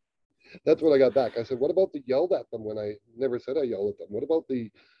 That's what I got back. I said, what about the yelled at them when I never said I yelled at them? What about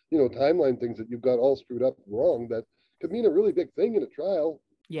the, timeline things that you've got all screwed up wrong that could mean a really big thing in a trial?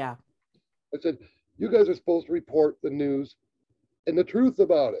 Yeah. I said, you guys are supposed to report the news and the truth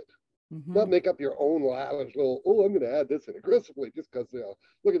about it. Mm-hmm. Not make up your own lavish little, oh, I'm going to add this in aggressively just because,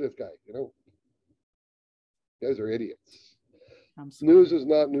 look at this guy, You guys are idiots. News is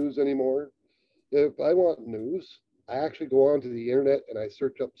not news anymore. If I want news, I actually go onto the internet and I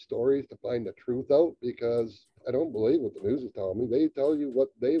search up stories to find the truth out, because I don't believe what the news is telling me. They tell you what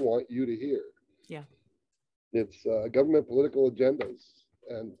they want you to hear. Yeah. It's government political agendas,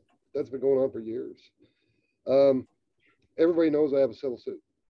 and that's been going on for years. Everybody knows I have a civil suit.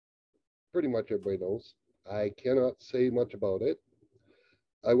 Pretty much everybody knows. I cannot say much about it.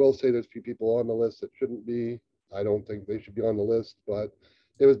 I will say there's a few people on the list that shouldn't be. I don't think they should be on the list, but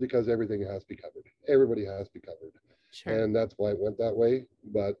it was because everything has to be covered. Everybody has to be covered. Sure. And that's why it went that way.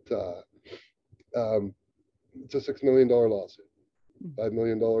 But it's a $6 million lawsuit. $5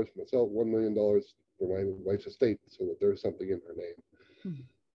 million for myself, $1 million for my wife's estate, so that there's something in her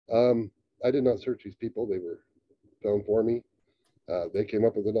name. I did not search these people. They were found for me. They came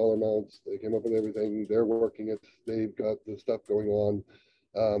up with the dollar amounts. They came up with everything. They're working it. They've got the stuff going on.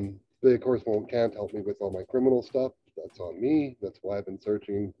 They, of course, can't help me with all my criminal stuff. That's on me. That's why I've been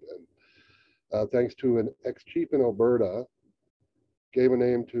searching. And thanks to an ex-chief in Alberta, gave a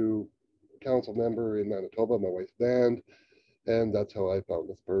name to a council member in Manitoba, my wife's band, and that's how I found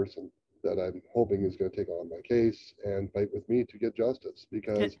this person that I'm hoping is going to take on my case and fight with me to get justice,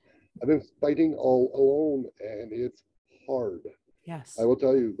 because I've been fighting all alone, and it's hard. Yes. I will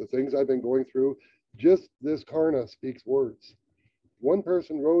tell you, the things I've been going through, just this Karna speaks words. One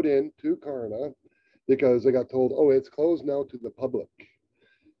person wrote in to Karna because they got told, oh, it's closed now to the public.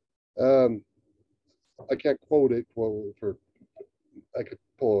 I can't quote it I could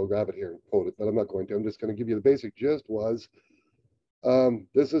pull a rabbit here and quote it, but I'm not going to. I'm just going to give you the basic gist was,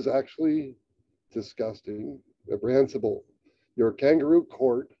 this is actually disgusting, reprehensible. Your kangaroo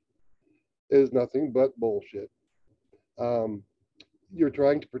court is nothing but bullshit. You're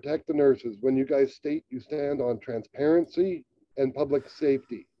trying to protect the nurses when you guys state you stand on transparency and public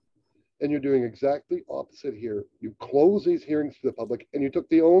safety. And you're doing exactly opposite here. You close these hearings to the public, and you took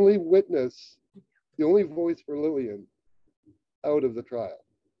the only witness, the only voice for Lillian, out of the trial.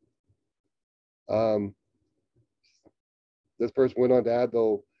 This person went on to add,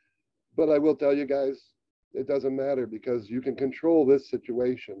 though, but I will tell you guys, it doesn't matter, because you can control this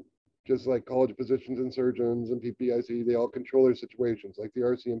situation. Just like college physicians and surgeons and PPIC, they all control their situations like the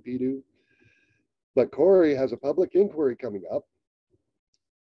RCMP do. But Cory has a public inquiry coming up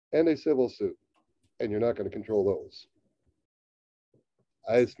and a civil suit, and you're not going to control those.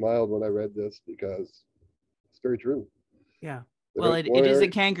 I smiled when I read this because it's very true. Yeah. Well, it is a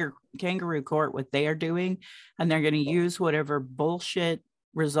kangaroo court, what they are doing, and they're going to use whatever bullshit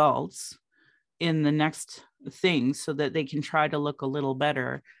results in the next thing so that they can try to look a little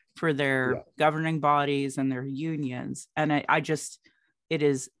better for their governing bodies and their unions. And I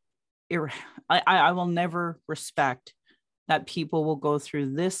will never respect that people will go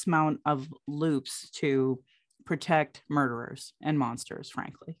through this amount of loops to protect murderers and monsters,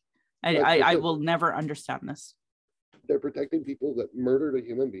 frankly. I will never understand this. They're protecting people that murdered a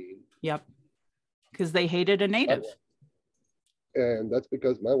human being. Yep. Because they hated a native. And that's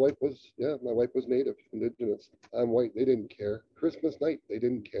because my wife was Native, Indigenous. I'm white. They didn't care. Christmas night, they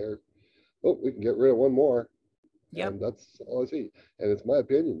didn't care. Oh, we can get rid of one more. Yep. And that's all I see. And it's my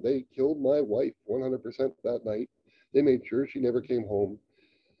opinion. They killed my wife 100% that night. They made sure she never came home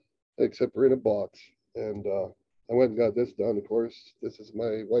except for in a box. And I went and got this done. Of course, this is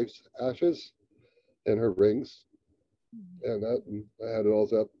my wife's ashes and her rings, and that and I had it all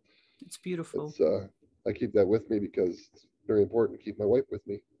up. It's beautiful. It's I keep that with me because it's very important to keep my wife with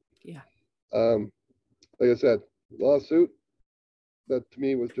me. Yeah. Um, like I said, lawsuit. That to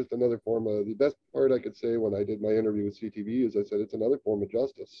me was just another form of the best part I could say when I did my interview with CTV is I said it's another form of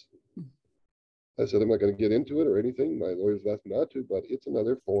justice. I said I'm not going to get into it or anything. My lawyers asked me not to, but it's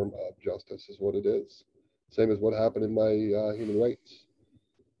another form of justice, is what it is. Same as what happened in my human rights,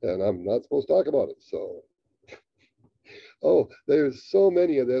 and I'm not supposed to talk about it. So, oh, there's so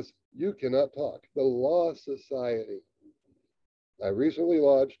many of this. You cannot talk. The Law Society. I recently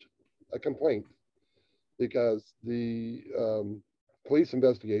lodged a complaint because the police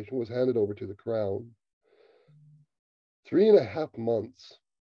investigation was handed over to the Crown. 3.5 months.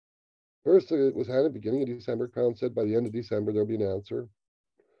 First, it was handed beginning of December. Crown said by the end of December there'll be an answer.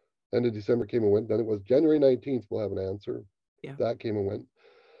 End of December came and went. Then it was January 19th we'll have an answer. Yeah. That came and went.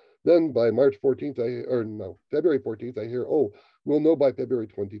 Then by March 14th, February 14th, I hear, oh, we'll know by February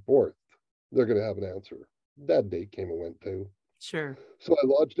 24th. They're going to have an answer. That date came and went too. Sure. So I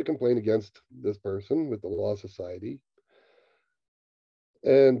lodged a complaint against this person with the Law Society.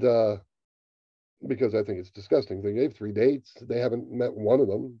 And because I think it's disgusting. They gave 3 dates. They haven't met one of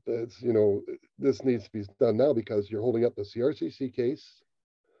them. It's, this needs to be done now because you're holding up the CRCC case,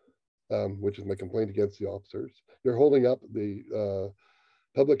 which is my complaint against the officers. You're holding up the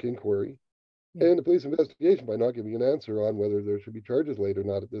public inquiry and the police investigation by not giving an answer on whether there should be charges laid or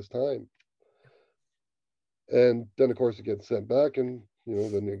not at this time. And then, of course, it gets sent back, and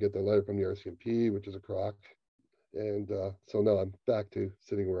then you get the letter from the RCMP, which is a crock. And so now I'm back to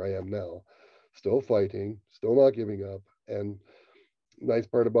sitting where I am now, still fighting, still not giving up. And nice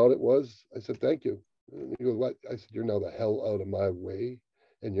part about it was I said, thank you. And he goes, what? I said, you're now the hell out of my way,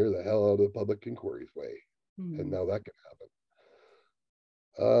 and you're the hell out of the public inquiry's way. And now that can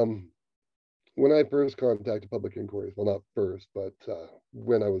happen. When I first contacted public inquiries, well, not first, but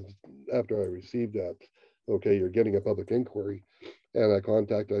after I received that, okay, you're getting a public inquiry. And I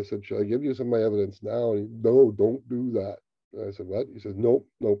said, should I give you some of my evidence now? And he, no, don't do that. And I said, what? He says, nope,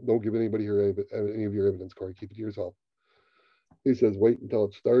 don't give anybody here any of your evidence, Cory. Keep it to yourself. He says, wait until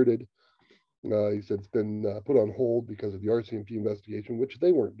it started. He said it's been put on hold because of the RCMP investigation, which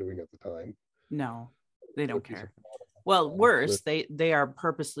they weren't doing at the time. No, they don't care. Well, worse, they are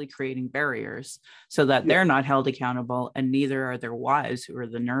purposely creating barriers so that they're not held accountable, and neither are their wives, who are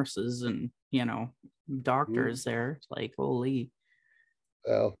the nurses and doctors there. Like, holy.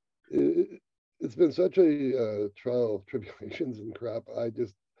 Well, it's been such a trial of tribulations and crap.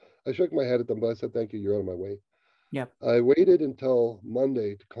 I shook my head at them, but I said, thank you, you're out of my way. Yep. I waited until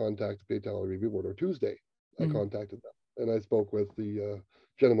Monday to contact the Fatality Review Board, or Tuesday. I contacted them, and I spoke with the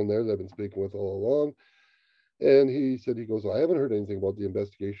gentleman there that I've been speaking with all along. And he goes, I haven't heard anything about the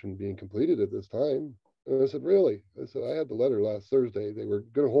investigation being completed at this time. And I said, really? I said, I had the letter last Thursday. They were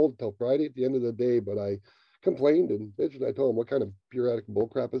going to hold until Friday at the end of the day, but I complained and bitched. I told him, what kind of bureaucratic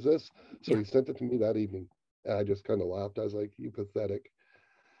bullcrap is this? So he sent it to me that evening. And I just kind of laughed. I was like, you pathetic.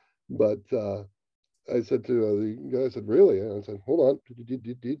 But I said to the guy, I said, really? And I said, hold on.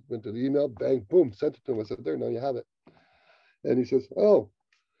 Went to the email, bang, boom, sent it to him. I said, there, now you have it. And he says, oh.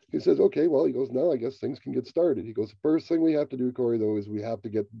 He says, okay, well, he goes, now I guess things can get started. He goes, the first thing we have to do, Cory, though, is we have to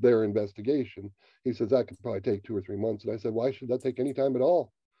get their investigation. He says, that could probably take 2 or 3 months. And I said, why should that take any time at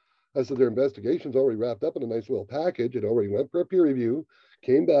all? I said, their investigation's already wrapped up in a nice little package. It already went for a peer review,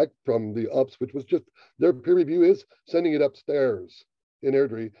 came back from the ups, which was just, their peer review is sending it upstairs in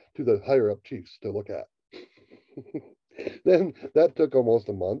Airdrie to the higher up chiefs to look at. Then that took almost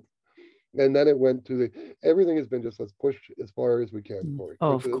a month. And then it went to everything has been just, let's push as far as we can, Cory.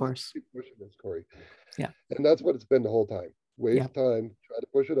 Oh, of course. Keep pushing this, Cory. Yeah. And that's what it's been the whole time. Waste time, try to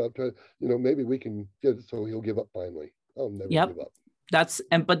push it up, maybe we can get it so he'll give up finally. I'll never give up.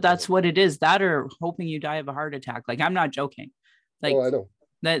 But that's what it is. That or hoping you die of a heart attack. Like, I'm not joking. Like, I know.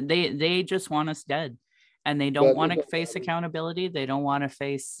 That they just want us dead. And they don't want to face accountability. They don't want to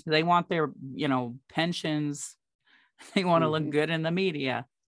face, they want their, pensions. They want to look good in the media.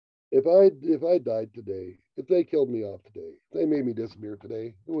 If I died today, if they killed me off today, if they made me disappear today,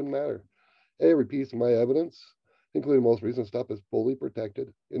 it wouldn't matter. Every piece of my evidence, including most recent stuff, is fully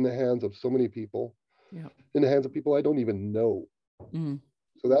protected in the hands of so many people, in the hands of people I don't even know.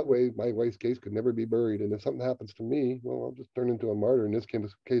 So that way, my wife's case could never be buried. And if something happens to me, well, I'll just turn into a martyr. And this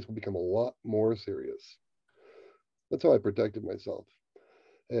case will become a lot more serious. That's how I protected myself.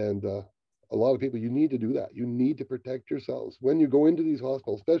 And a lot of people, you need to do that. You need to protect yourselves when you go into these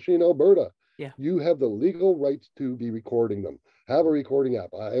hospitals, especially in Alberta. Yeah. You have the legal rights to be recording them. Have a recording app.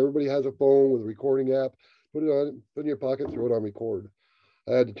 Everybody has a phone with a recording app. Put it on, put it in your pocket, throw it on record.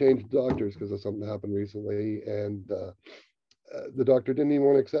 I had to change doctors because of something that happened recently, and the doctor didn't even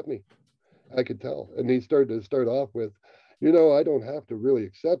want to accept me. I could tell. And he started to start off with, I don't have to really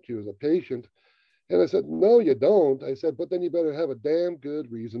accept you as a patient. And I said, no, you don't. I said, but then you better have a damn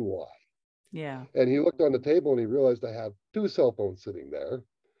good reason why. Yeah. And he looked on the table and he realized I have two cell phones sitting there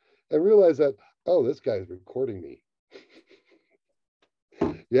and realized that, oh, this guy's recording me.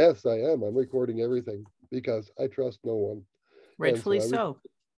 Yes, I am. I'm recording everything because I trust no one. And Rightfully so.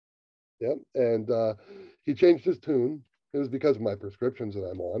 yeah. And he changed his tune. It was because of my prescriptions that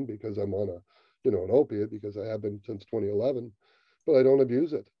I'm on, because I'm on an opiate, because I have been since 2011, but I don't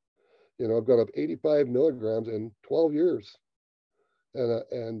abuse it. I've gone up 85 milligrams in 12 years,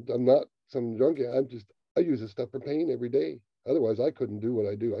 and I'm not some junkie. I use this stuff for pain every day. Otherwise, I couldn't do what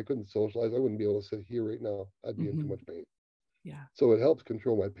I do. I couldn't socialize. I wouldn't be able to sit here right now. I'd be in too much pain. Yeah. So it helps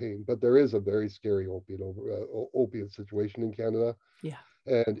control my pain. But there is a very scary opiate situation in Canada. Yeah.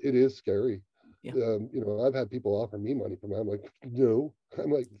 And it is scary. Yeah. I've had people offer me money from it. I'm like, no.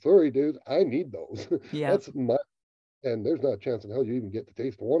 I'm like, sorry, dude, I need those. Yeah. That's my, and there's not a chance in hell you even get to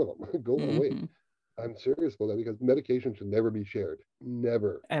taste one of them. Go away. I'm serious about that because medication should never be shared.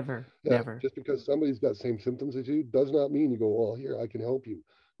 Never. Ever. Never. Just because somebody's got the same symptoms as you does not mean you go, well, here, I can help you.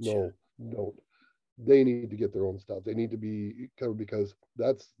 No, don't. They need to get their own stuff. They need to be covered because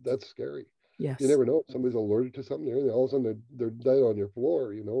that's scary. Yes. You never know. If somebody's allergic to something, and all of a sudden they're dead on your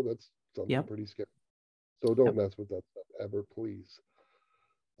floor. That's something pretty scary. So don't mess with that stuff ever, please.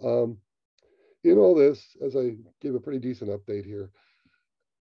 In all this, as I give a pretty decent update here,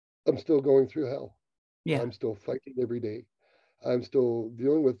 I'm still going through hell. Yeah. I'm still fighting every day. I'm still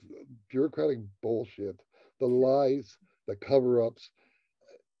dealing with bureaucratic bullshit, the lies, the cover-ups.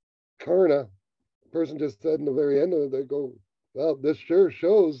 Karna, person just said in the very end of it, they go, well, this sure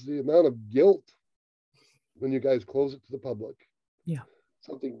shows the amount of guilt when you guys close it to the public. Yeah.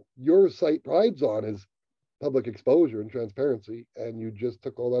 Something your site prides on is public exposure and transparency, and you just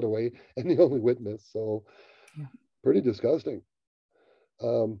took all that away and the only witness. So pretty disgusting.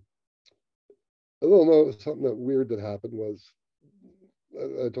 A little note, something that weird that happened was,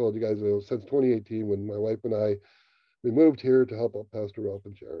 I told you guys, since 2018, when my wife and we moved here to help out Pastor Ralph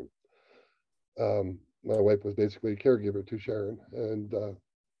and Sharon. My wife was basically a caregiver to Sharon, and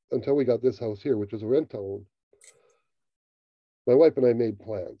until we got this house here, which is a rent-to-own, my wife and I made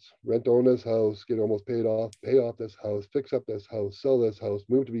plans: rent-own this house, get almost paid off, pay off this house, fix up this house, sell this house,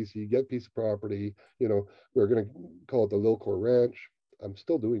 move to BC, get a piece of property. We're going to call it the Lilcor Ranch. I'm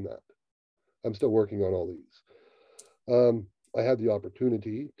still doing that. I'm still working on all these. I had the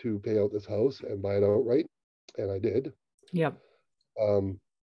opportunity to pay out this house and buy it outright, and I did. Yep. Of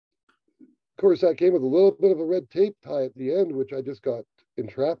course, that came with a little bit of a red tape tie at the end, which I just got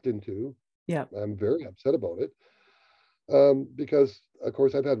entrapped into. Yeah. I'm very upset about it. Because, of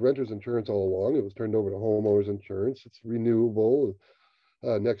course, I've had renter's insurance all along. It was turned over to homeowners insurance. It's renewable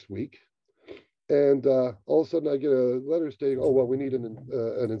next week. And all of a sudden I get a letter stating, oh, well, we need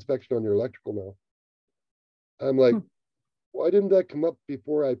an inspection on your electrical now. I'm like, why didn't that come up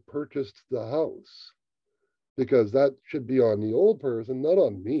before I purchased the house? Because that should be on the old person, not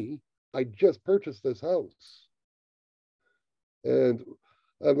on me. I just purchased this house. And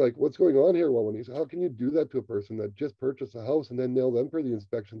I'm like, what's going on here? Well, when he said, how can you do that to a person that just purchased a house and then nail them for the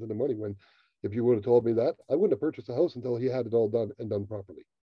inspections and the money? When if you would have told me that, I wouldn't have purchased a house until he had it all done and done properly.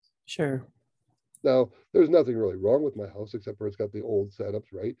 Sure. Now, there's nothing really wrong with my house except for it's got the old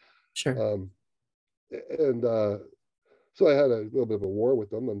setups, right? Sure. So I had a little bit of a war with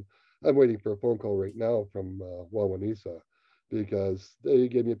them, and I'm waiting for a phone call right now from Wawanesa because they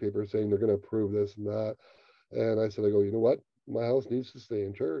gave me a paper saying they're going to approve this and that. And I said, you know what? My house needs to stay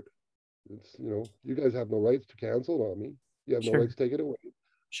insured. It's, you guys have no rights to cancel it on me. You have no rights to take it away.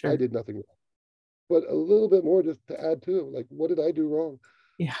 Sure. I did nothing wrong. But a little bit more just to add to it, like, what did I do wrong?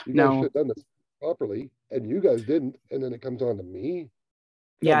 Yeah. You guys should have done this properly, and you guys didn't, and then it comes on to me.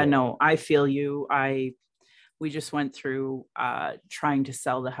 No, I feel you. We just went through trying to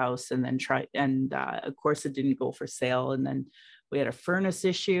sell the house and then of course it didn't go for sale. And then we had a furnace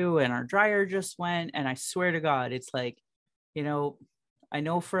issue and our dryer just went. And I swear to God, it's like, I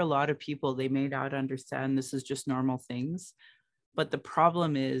know for a lot of people, they may not understand this is just normal things. But the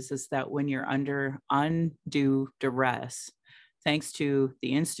problem is that when you're under undue duress, thanks to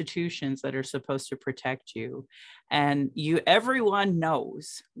the institutions that are supposed to protect you, and everyone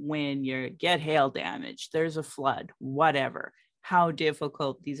knows when you get hail damage, there's a flood, whatever, how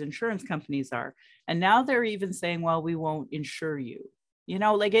difficult these insurance companies are. And now they're even saying, well, we won't insure you.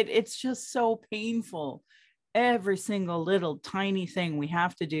 Like it's just so painful. Every single little tiny thing we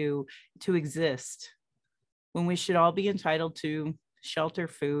have to do to exist, when we should all be entitled to shelter,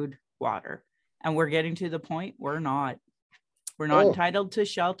 food, water. And we're getting to the point we're not. We're not Oh, entitled to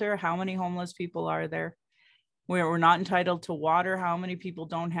shelter. How many homeless people are there? We're not entitled to water. How many people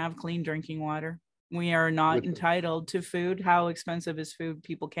don't have clean drinking water? We are not which entitled to food. How expensive is food?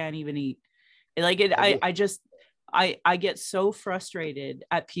 People can't even eat. Like it, I just I just I get so frustrated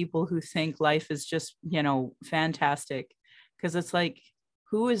at people who think life is just, fantastic. Because it's like,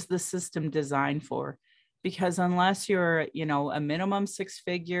 who is the system designed for? Because unless you're, a minimum six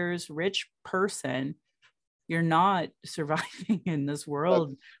figures rich person, you're not surviving in this that's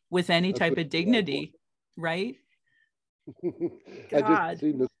world with any that's type what of you rely for. dignity, right? I just God.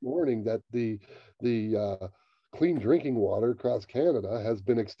 seen this morning that the clean drinking water across Canada has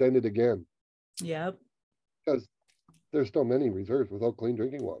been extended again Yep. because there's still many reserves without clean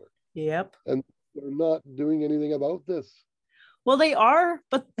drinking water, Yep. and they're not doing anything about this. Well, they are,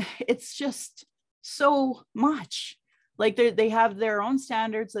 but it's just so much. Like they have their own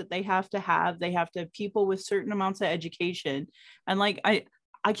standards that they have to have. They have to have people with certain amounts of education. And like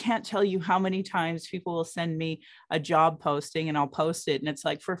I can't tell you how many times people will send me a job posting and I'll post it. And it's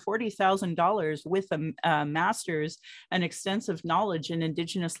like, for $40,000 with a master's and extensive knowledge in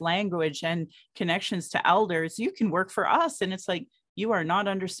Indigenous language and connections to elders, you can work for us. And it's like, you are not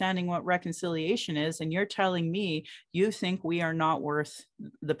understanding what reconciliation is. And you're telling me you think we are not worth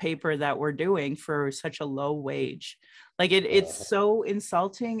the paper that we're doing for such a low wage. Like it's Uh, so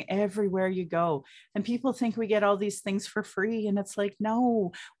insulting everywhere you go. And people think we get all these things for free. And it's like,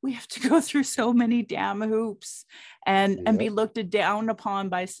 no, we have to go through so many damn hoops and be yep, looked down upon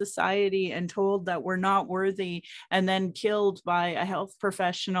by society and told that we're not worthy, and then killed by a health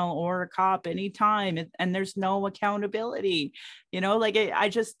professional or a cop anytime. And there's no accountability. Like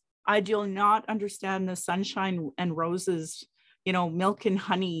I do not understand the sunshine and roses, milk and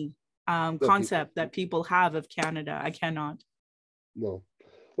honey that people concept that people have of Canada. I cannot. no.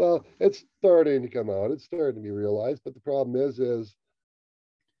 Well, it's starting to come out. It's starting to be realized, but the problem is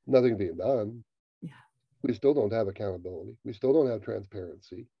nothing being done. Yeah. We still don't have accountability. We still don't have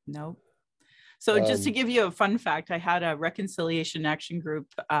transparency. No. So just to Um, give you a fun fact, I had a reconciliation action group.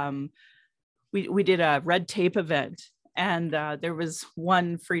 We did a red tape event, and there was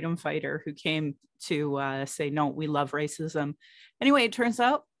one freedom fighter who came to say, no, we love racism. Anyway, it turns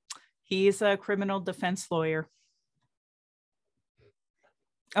out he's a criminal defense lawyer.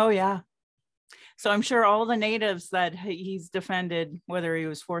 Oh, yeah. So I'm sure all the natives that he's defended, whether he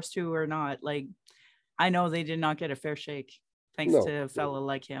was forced to or not, like, I know they did not get a fair shake thanks no, to a fellow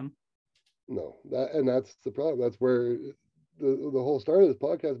like him. no. That's the problem. That's where the whole start of this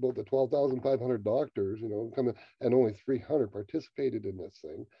podcast about the 12,500 doctors, coming, and only 300 participated in this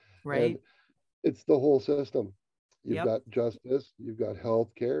thing. And Right. it's the whole system. You've Yep. got justice, you've got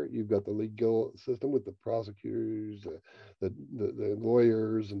healthcare, you've got the legal system with the prosecutors, the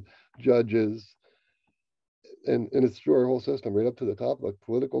lawyers and judges, and it's through our whole system right up to the top, like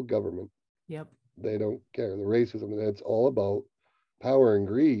political government. Yep. They don't care. The racism, and it's all about power and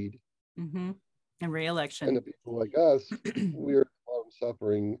greed. Mm-hmm. And And re-election. the people like us, we're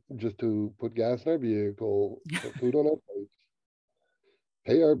suffering just to put gas in our vehicle, put food on our plates,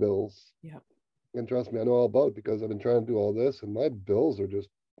 pay our bills. Yep. And trust me, I know all about it because I've been trying to do all this, and my bills are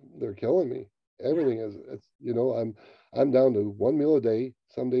they're killing me. Yeah. Everything is, I'm down to one meal a day.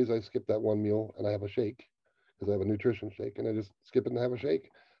 Some days I skip that one meal and I have a shake because I have a nutrition shake, and I just skip it and have a shake.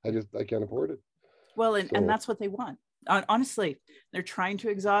 I can't afford it. Well, and So that's what they want. Honestly, they're trying to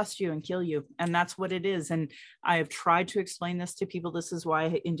exhaust you and kill you. And that's what it is. And I have tried to explain this to people. This is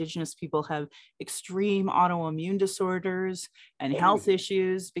why Indigenous people have extreme autoimmune disorders and health everything.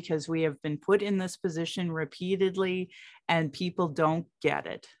 issues, because we have been put in this position repeatedly and people don't get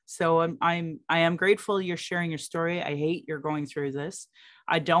it. So I am grateful you're sharing your story. I hate you're going through this.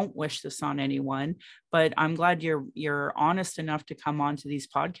 I don't wish this on anyone, but I'm glad you're honest enough to come onto these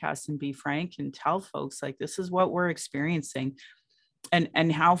podcasts and be frank and tell folks, like, this is what we're experiencing.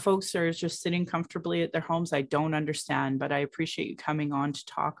 And how folks are just sitting comfortably at their homes, I don't understand, but I appreciate you coming on to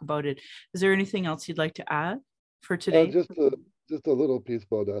talk about it. Is there anything else you'd like to add for Uh, today? just a just a little piece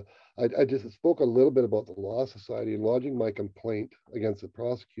about I just spoke a little bit about the Law Society and lodging my complaint against the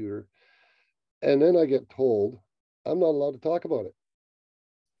prosecutor, and then I get told I'm not allowed to talk about it.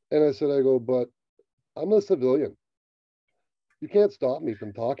 And I go, but I'm a civilian. You can't stop me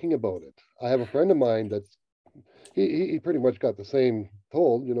from talking about it. I have a friend of mine that's he pretty much got the same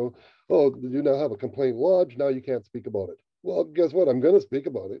told, oh, you now have a complaint lodged, now you can't speak about it. Well, guess what? I'm going to speak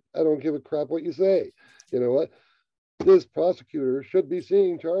about it. I don't give a crap what you say. You know what? this prosecutor should be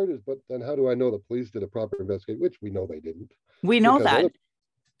seeing charges. But then how do I know the police did a proper investigation, which we know they didn't? We know Because that.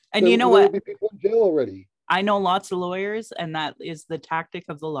 And there you know would what? be people in jail already. I know lots of lawyers, and that is the tactic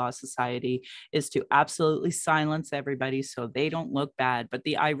of the Law Society, is to absolutely silence everybody so they don't look bad. But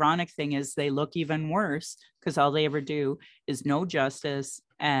the ironic thing is they look even worse because all they ever do is no justice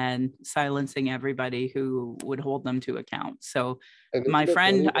and silencing everybody who would hold them to account. So, And my isn't it funny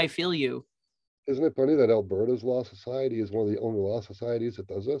friend, that I feel you. isn't it funny that Alberta's law society is one of the only law societies that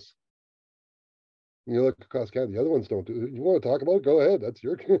does this? You look across Canada, the other ones don't do it. You want to talk about it? Go ahead. That's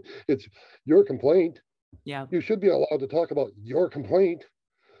your it's your complaint. Yeah. You should be allowed to talk about your complaint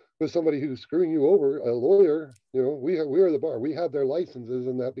with somebody who's screwing you over, a lawyer. You know, we are the bar. We have their licenses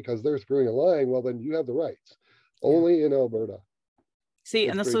and that because they're screwing a line. Well, then you have the rights. Yeah. Only in Alberta. See,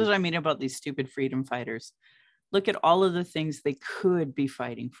 It's and this is crazy. what I mean about these stupid freedom fighters. Look at all of the things they could be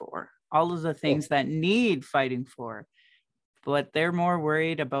fighting for, all of the things Oh, that need fighting for, but they're more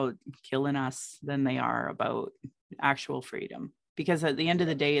worried about killing us than they are about actual freedom. Because at the end of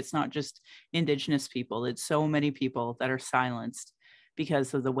the day, it's not just Indigenous people, it's so many people that are silenced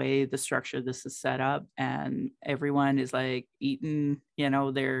because of the way the structure this is set up. And everyone is like eating,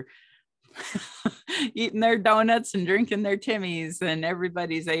 their eating their donuts and drinking their Timmies, and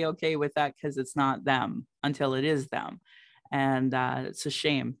everybody's a-okay with that because it's not them until it is them. And it's a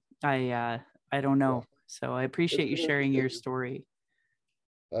shame. I don't yeah. know. So I appreciate It's you going to sharing your continue. story.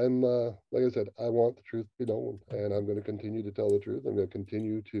 I'm like I said, I want the truth to be known, and I'm going to continue to tell the truth. I'm going to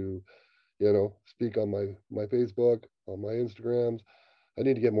continue to, speak on my Facebook, on my Instagrams. I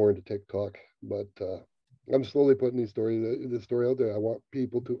need to get more into TikTok, but I'm slowly putting this story out there. I want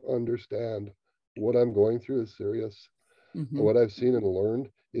people to understand what I'm going through is serious, and Mm-hmm. what I've seen and learned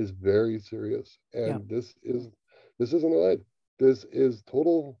is very serious. Yeah. And this isn't a lie. This is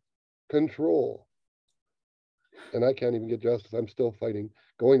total control, and I can't even get justice. I'm still fighting,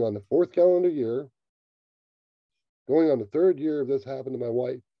 going on the fourth calendar year, going on the third year of this happened to my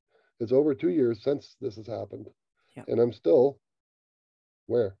wife. It's over 2 years since this has happened, Yeah. and I'm still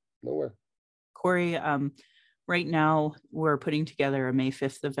where? Nowhere. Cory, right now we're putting together a May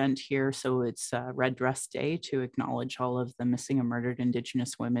 5th event here. So it's Red Dress Day to acknowledge all of the missing and murdered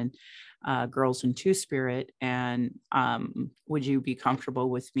Indigenous women, girls in Two-Spirit. And would you be comfortable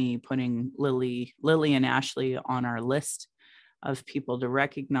with me putting Lily and Ashley on our list of people to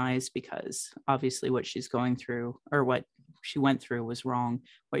recognize? Because obviously what she's going through, or what she went through, was wrong.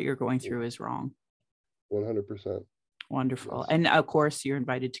 What you're going through is wrong. 100%. Wonderful. Yes. And of course, you're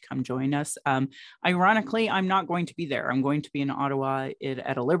invited to come join us. Ironically, I'm not going to be there. I'm going to be in Ottawa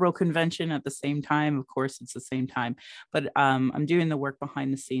at a Liberal convention at the same time. Of course, it's the same time, but I'm doing the work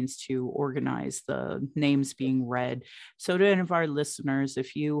behind the scenes to organize the names being read. So to any of our listeners,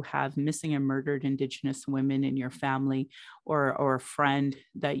 if you have missing and murdered Indigenous women in your family, or a friend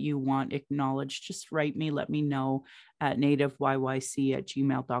that you want acknowledged, just write me, let me know at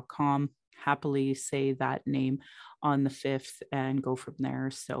nativeyyc@gmail.com. Happily say that name on the 5th and go from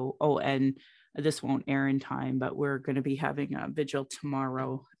there. So, and this won't air in time, but we're going to be having a vigil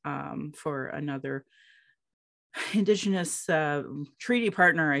tomorrow for another Indigenous treaty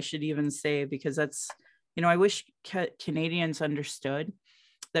partner, I should even say, because that's, I wish Canadians understood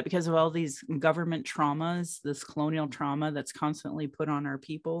that because of all these government traumas, this colonial trauma that's constantly put on our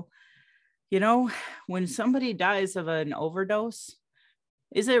people, when somebody dies of an overdose,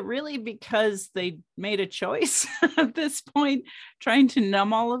 is it really because they made a choice at this point, trying to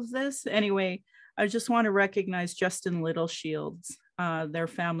numb all of this? Anyway, I just want to recognize Justin Little Shields. Their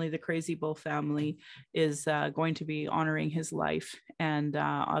family, the Crazy Bull family, is going to be honoring his life. And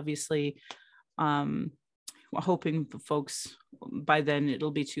obviously, hoping folks, by then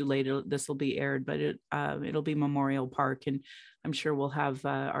it'll be too late. This will be aired, but it'll be Memorial Park. And I'm sure we'll have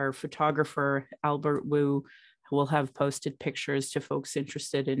our photographer, Albert Wu, will have posted pictures to folks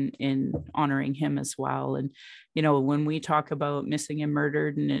interested in honoring him as well. And, when we talk about missing and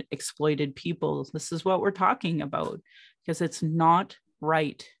murdered and exploited people, this is what we're talking about, because it's not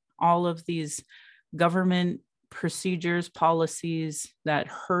right. All of these government procedures, policies that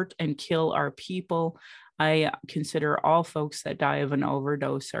hurt and kill our people. I consider all folks that die of an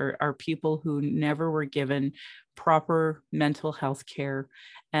overdose are people who never were given proper mental health care.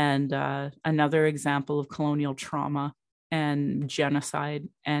 And another example of colonial trauma and genocide.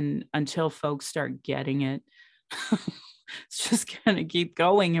 And until folks start getting it, it's just going to keep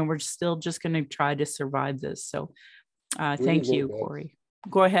going, and we're still just going to try to survive this. So thank you, Cory.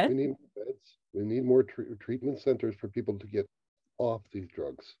 Go ahead. We need more beds. We need more treatment centers for people to get off these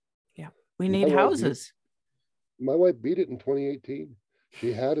drugs. Yeah, we need houses. My wife beat it in 2018.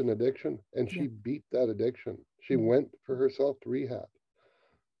 She had an addiction, and she Yeah. beat that addiction. She went for herself to rehab.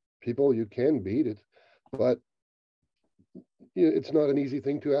 People, you can beat it, but it's not an easy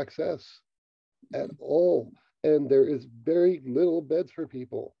thing to access at all. And there is very little beds for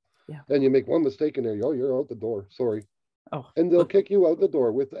people. Yeah. And you make one mistake in there, oh, you're out the door. Sorry. Oh, And they'll kick you out the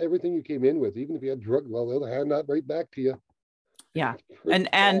door with everything you came in with. Even if you had drug, well, they'll hand that right back to you. yeah.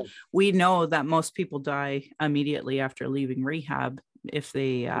 And we know that most people die immediately after leaving rehab if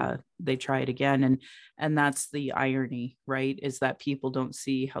they try it again. And that's the irony, right? Is that people don't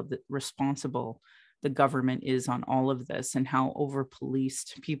see how responsible the government is on all of this and how over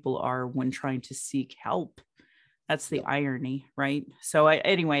policed people are when trying to seek help. That's the irony, right? So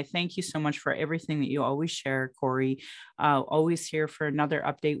anyway, thank you so much for everything that you always share, Cory. Always here for another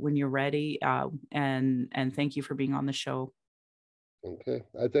update when you're ready. And thank you for being on the show. Okay,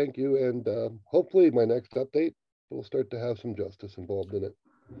 I thank you. And hopefully my next update will start to have some justice involved in it.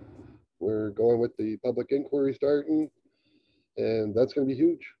 We're going with the public inquiry starting, and that's going to be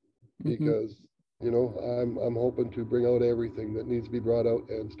huge because I'm hoping to bring out everything that needs to be brought out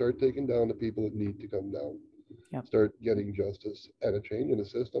and start taking down the people that need to come down. Yep. Start getting justice and a change in the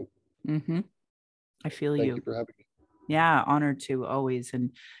system. I feel Thank you for having me. Yeah, honored to always.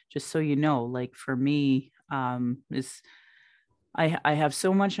 And just so you know, like for me, I have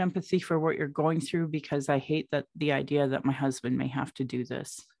so much empathy for what you're going through because I hate that the idea that my husband may have to do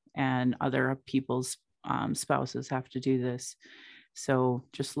this and other people's spouses have to do this. So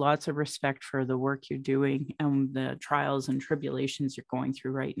just lots of respect for the work you're doing and the trials and tribulations you're going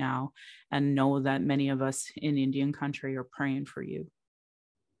through right now. And know that many of us in Indian country are praying for you.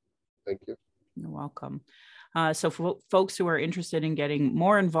 Thank you. You're welcome. So for folks who are interested in getting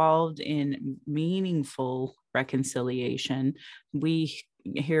more involved in meaningful reconciliation, we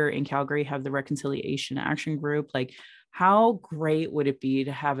here in Calgary have the Reconciliation Action Group. Like, how great would it be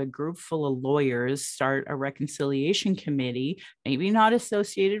to have a group full of lawyers start a reconciliation committee, maybe not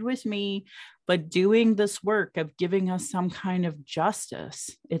associated with me, but doing this work of giving us some kind of justice?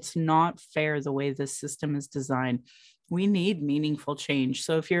 It's not fair the way this system is designed. We need meaningful change.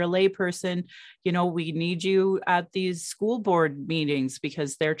 So if you're a layperson, we need you at these school board meetings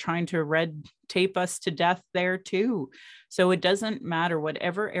because they're trying to red tape us to death there too. So it doesn't matter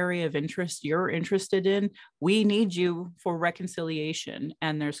whatever area of interest you're interested in, we need you for reconciliation.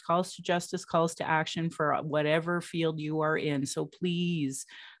 And there's calls to justice, calls to action for whatever field you are in. So please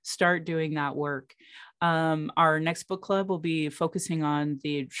start doing that work. Our next book club will be focusing on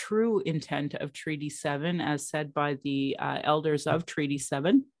the true intent of Treaty 7 as said by the elders of Treaty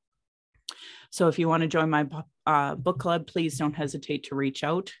 7. So if you want to join my book club, please don't hesitate to reach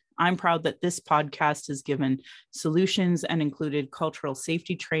out. I'm proud that this podcast has given solutions and included cultural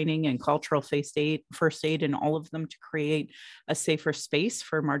safety training and cultural first aid in all of them to create a safer space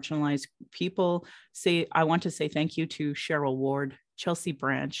for marginalized people. I want to say thank you to Cheryl Ward, Chelsea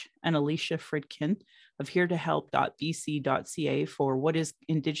Branch, and Alicia Fridkin of heretohelp.bc.ca for what is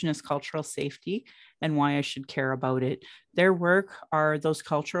Indigenous cultural safety and why I should care about it. Their work are those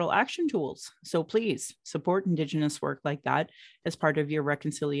cultural action tools. So please support Indigenous work like that as part of your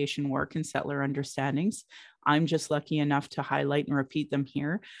reconciliation work and settler understandings. I'm just lucky enough to highlight and repeat them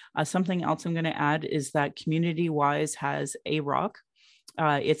here. Something else I'm going to add is that CommunityWise has AROC.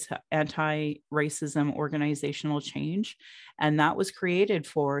 It's anti-racism organizational change. And that was created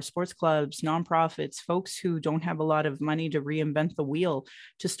for sports clubs, nonprofits, folks who don't have a lot of money to reinvent the wheel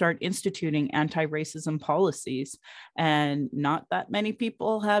to start instituting anti-racism policies. And not that many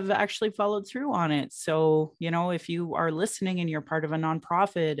people have actually followed through on it. So, if you are listening and you're part of a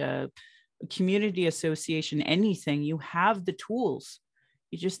nonprofit, a community association, anything, you have the tools.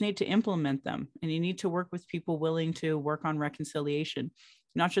 You just need to implement them, and you need to work with people willing to work on reconciliation,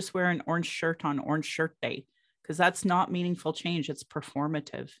 not just wear an orange shirt on Orange Shirt Day, because that's not meaningful change. It's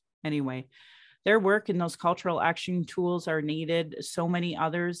performative. Anyway, their work in those cultural action tools are needed. So many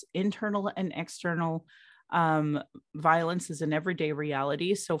others, internal and external violence is an everyday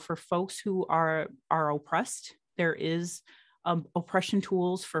reality. So for folks who are oppressed, there is oppression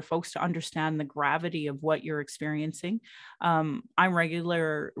tools for folks to understand the gravity of what you're experiencing. I'm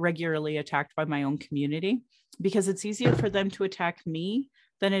regularly attacked by my own community because it's easier for them to attack me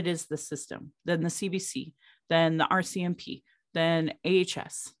than it is the system, than the CBC, than the RCMP, than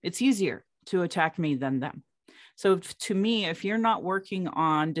AHS. It's easier to attack me than them. So to me, if you're not working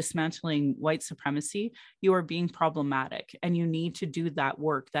on dismantling white supremacy, you are being problematic, and you need to do that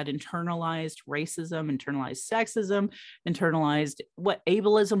work, that internalized racism, internalized sexism, internalized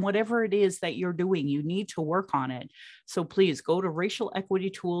ableism, whatever it is that you're doing, you need to work on it. So please go to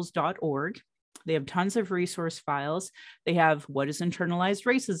racialequitytools.org. They have tons of resource files. They have What is Internalized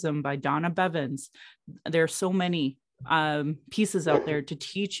Racism by Donna Bevins. There are so many pieces out there to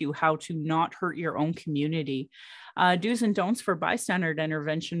teach you how to not hurt your own community. Do's and Don'ts for Bystander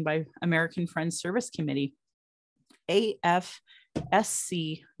Intervention by American Friends Service Committee, afsc.org.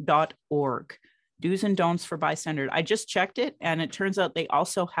 Do's and Don'ts for Bystander. I just checked it, and it turns out they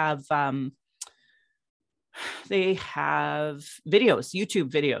also have videos, YouTube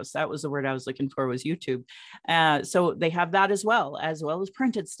videos. That was the word I was looking for, was YouTube. So they have that as well as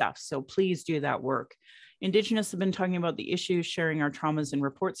printed stuff. So please do that work. Indigenous have been talking about the issues, sharing our traumas in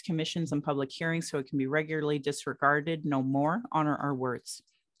reports, commissions, and public hearings so it can be regularly disregarded. No more. Honor our words.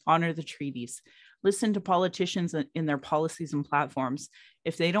 Honor the treaties. Listen to politicians in their policies and platforms.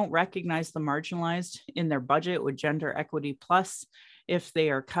 If they don't recognize the marginalized in their budget with Gender Equity Plus, if they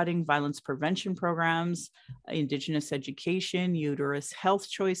are cutting violence prevention programs, Indigenous education, uterus health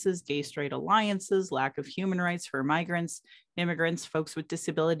choices, gay straight alliances, lack of human rights for migrants, immigrants, folks with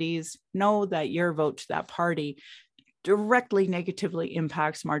disabilities, know that your vote to that party directly negatively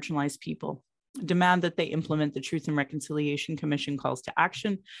impacts marginalized people. Demand that they implement the Truth and Reconciliation Commission calls to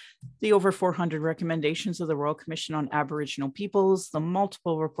action, the over 400 recommendations of the Royal Commission on Aboriginal Peoples, the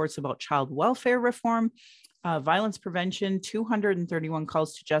multiple reports about child welfare reform, violence prevention, 231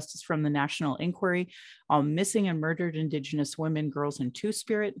 calls to justice from the National Inquiry on Missing and Murdered Indigenous Women, Girls, and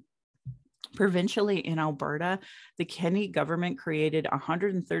Two-Spirit. Provincially in Alberta, the Kenney government created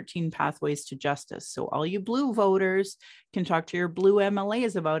 113 pathways to justice. So all you blue voters can talk to your blue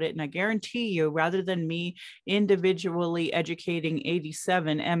MLAs about it. And I guarantee you, rather than me individually educating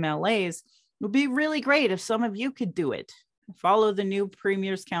 87 MLAs, it would be really great if some of you could do it. Follow the new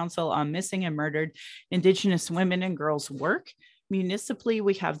Premier's Council on Missing and Murdered Indigenous Women and Girls work. Municipally,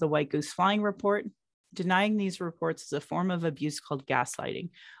 we have the White Goose Flying Report. Denying these reports is a form of abuse called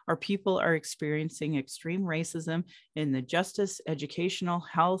gaslighting. Our people are experiencing extreme racism in the justice, educational,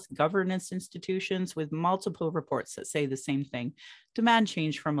 health, governance institutions with multiple reports that say the same thing. Demand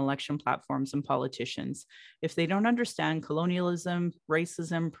change from election platforms and politicians. If they don't understand colonialism,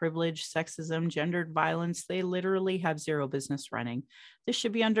 racism, privilege, sexism, gendered violence, they literally have zero business running. This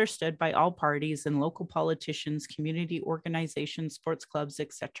should be understood by all parties and local politicians, community organizations, sports clubs,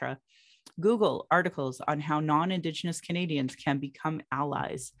 etc. Google articles on how non-Indigenous Canadians can become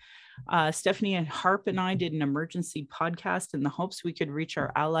allies. Stephanie and Harp and I did an emergency podcast in the hopes we could reach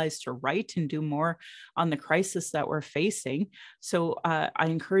our allies to write and do more on the crisis that we're facing. So I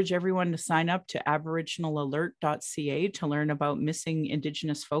encourage everyone to sign up to aboriginalalert.ca to learn about missing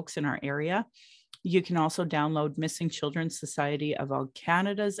Indigenous folks in our area. You can also download Missing Children's Society of All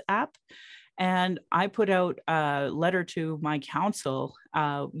Canada's app. And I put out a letter to my council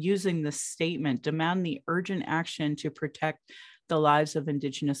using this statement: demand the urgent action to protect the lives of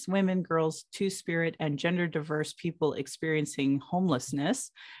Indigenous women, girls, Two-Spirit, and gender diverse people experiencing homelessness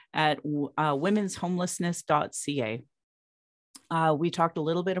at womenshomelessness.ca. We talked a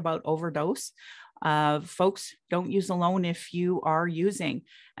little bit about overdose. Folks, don't use alone if you are using.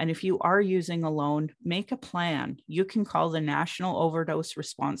 And if you are using alone, make a plan. You can call the National Overdose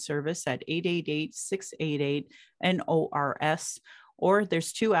Response Service at 888-688-NORS, or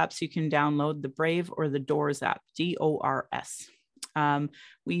there's two apps you can download, the Brave or the DOORS app, DORS.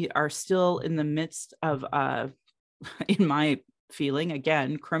 We are still in the midst of, in my feeling,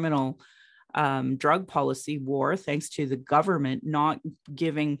 again, criminal drug policy war, thanks to the government not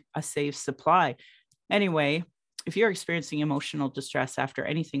giving a safe supply. Anyway, if you're experiencing emotional distress after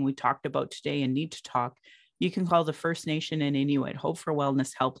anything we talked about today and need to talk, you can call the First Nation and Inuit Hope for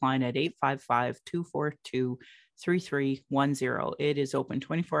Wellness helpline at 855-242-3310. It is open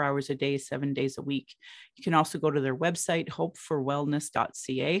 24 hours a day, 7 days a week. You can also go to their website,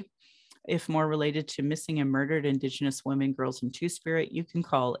 hopeforwellness.ca. If more related to missing and murdered Indigenous women, girls, and Two-Spirit, you can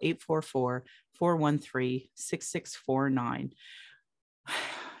call 844-413-6649.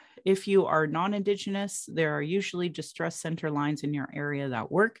 If you are non-Indigenous, there are usually distress center lines in your area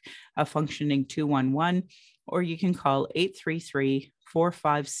that work, a functioning 211, or you can call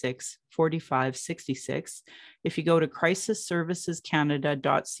 833-456-4566. If you go to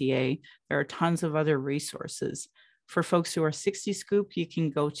crisisservicescanada.ca, there are tons of other resources. For folks who are 60 Scoop, you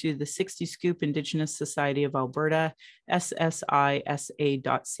can go to the 60 Scoop Indigenous Society of Alberta,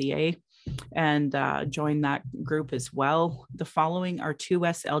 ssisa.ca, and join that group as well. The following are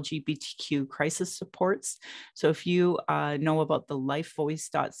 2S LGBTQ crisis supports. So if you know about the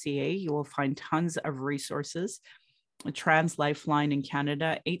lifevoice.ca, you will find tons of resources. A Trans Lifeline in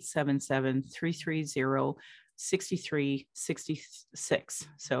Canada, 877-330-6366.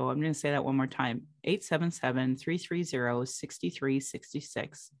 So I'm going to say that one more time,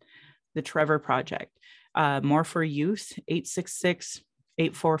 877-330-6366. the Trevor Project. More for Youth,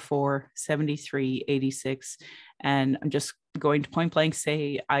 866-844-7386. And I'm just going to point blank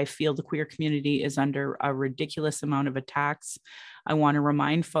say, I feel the queer community is under a ridiculous amount of attacks. I want to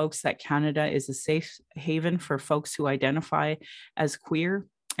remind folks that Canada is a safe haven for folks who identify as queer.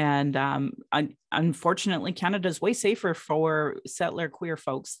 And unfortunately, Canada is way safer for settler queer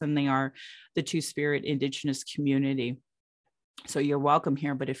folks than they are the Two-Spirit Indigenous community. So you're welcome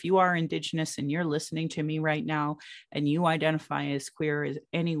here. But if you are Indigenous and you're listening to me right now and you identify as queer in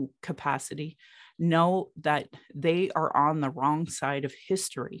any capacity, know that they are on the wrong side of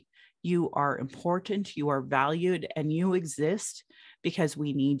history. You are important, you are valued, and you exist because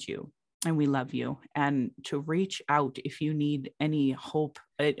we need you and we love you. And to reach out if you need any hope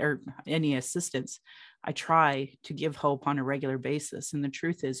or any assistance, I try to give hope on a regular basis. And the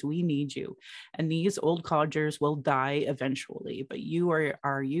truth is, we need you. And these old codgers will die eventually, but you are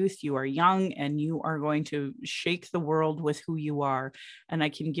our youth, you are young, and you are going to shake the world with who you are. And I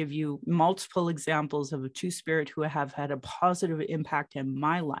can give you multiple examples of a Two-Spirit who have had a positive impact in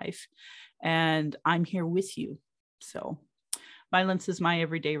my life. And I'm here with you. So violence is my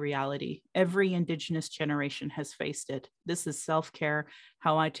everyday reality. Every Indigenous generation has faced it. This is self-care,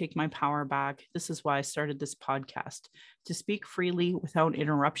 how I take my power back. This is why I started this podcast, to speak freely without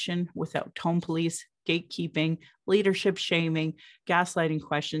interruption, without tone police, gatekeeping, leadership shaming, gaslighting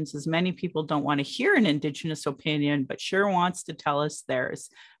questions, as many people don't want to hear an Indigenous opinion, but sure wants to tell us theirs,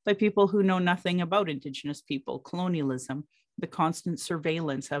 by people who know nothing about Indigenous people, colonialism, the constant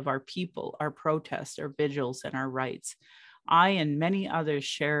surveillance of our people, our protests, our vigils, and our rights. I and many others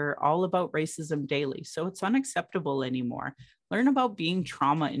share all about racism daily, so it's unacceptable anymore. Learn about being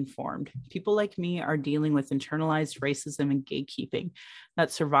trauma informed. People like me are dealing with internalized racism and gatekeeping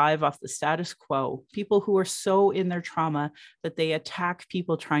that survive off the status quo. People who are so in their trauma that they attack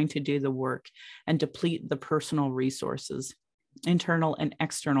people trying to do the work and deplete the personal resources. Internal and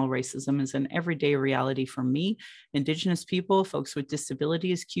external racism is an everyday reality for me, Indigenous people, folks with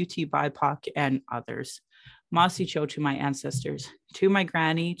disabilities, QT, BIPOC, and others. Masi Cho to my ancestors, to my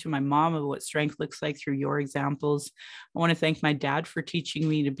granny, to my mom of what strength looks like through your examples. I want to thank my dad for teaching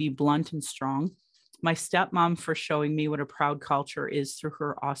me to be blunt and strong. My stepmom for showing me what a proud culture is through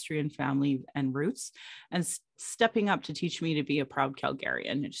her Austrian family and roots, and stepping up to teach me to be a proud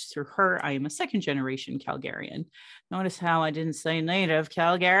Calgarian. It's through her, I am a second generation Calgarian. Notice how I didn't say native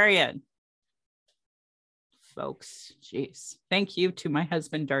Calgarian. Folks, geez. Thank you to my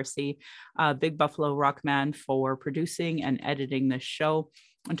husband, Darcy, Big Buffalo Rockman, for producing and editing this show.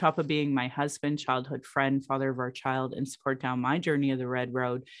 On top of being my husband, childhood friend, father of our child, and support down my journey of the Red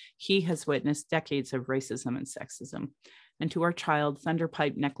Road, he has witnessed decades of racism and sexism. And to our child,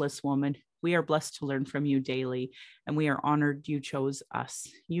 Thunderpipe Necklace Woman, we are blessed to learn from you daily, and we are honored you chose us.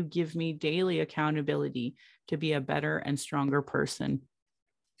 You give me daily accountability to be a better and stronger person.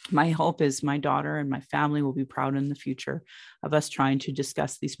 My hope is my daughter and my family will be proud in the future of us trying to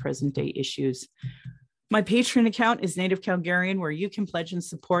discuss these present day issues. My Patreon account is Native Calgarian, where you can pledge and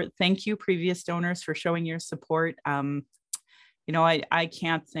support. Thank you, previous donors, for showing your support. I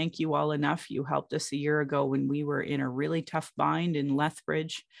can't thank you all enough. You helped us a year ago when we were in a really tough bind in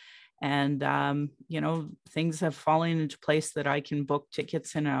Lethbridge. And, things have fallen into place that I can book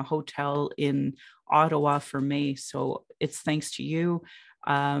tickets in a hotel in Ottawa for May. So it's thanks to you.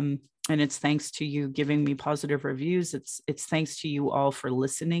 And it's thanks to you giving me positive reviews. It's thanks to you all for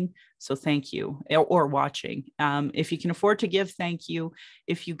listening. So thank you, or watching. If you can afford to give, thank you.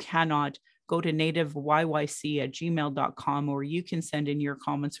 If you cannot, go to nativeyyc@gmail.com, or you can send in your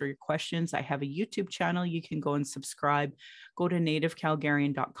comments or your questions. I have a YouTube channel. You can go and subscribe. Go to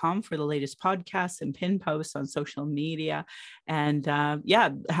nativecalgarian.com for the latest podcasts and pin posts on social media. And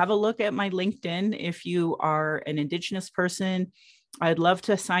have a look at my LinkedIn. If you are an Indigenous person, I'd love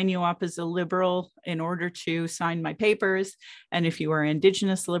to sign you up as a Liberal in order to sign my papers. And if you are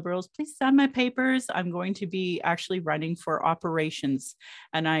Indigenous Liberals, please sign my papers. I'm going to be actually running for operations.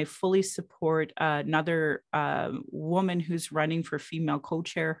 And I fully support another woman who's running for female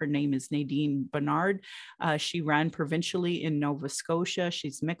co-chair. Her name is Nadine Bernard. She ran provincially in Nova Scotia.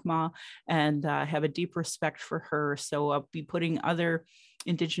 She's Mi'kmaq, and I have a deep respect for her. So I'll be putting other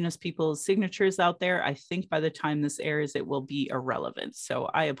Indigenous people's signatures out there. I think by the time this airs, it will be irrelevant. So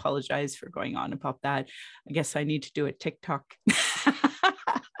I apologize for going on about that. I guess I need to do a TikTok.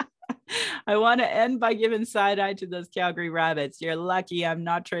 I want to end by giving side eye to those Calgary rabbits. You're lucky I'm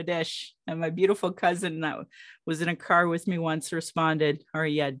not Tradish. And my beautiful cousin that was in a car with me once responded, or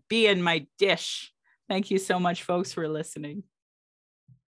yeah, be in my dish. Thank you so much, folks, for listening.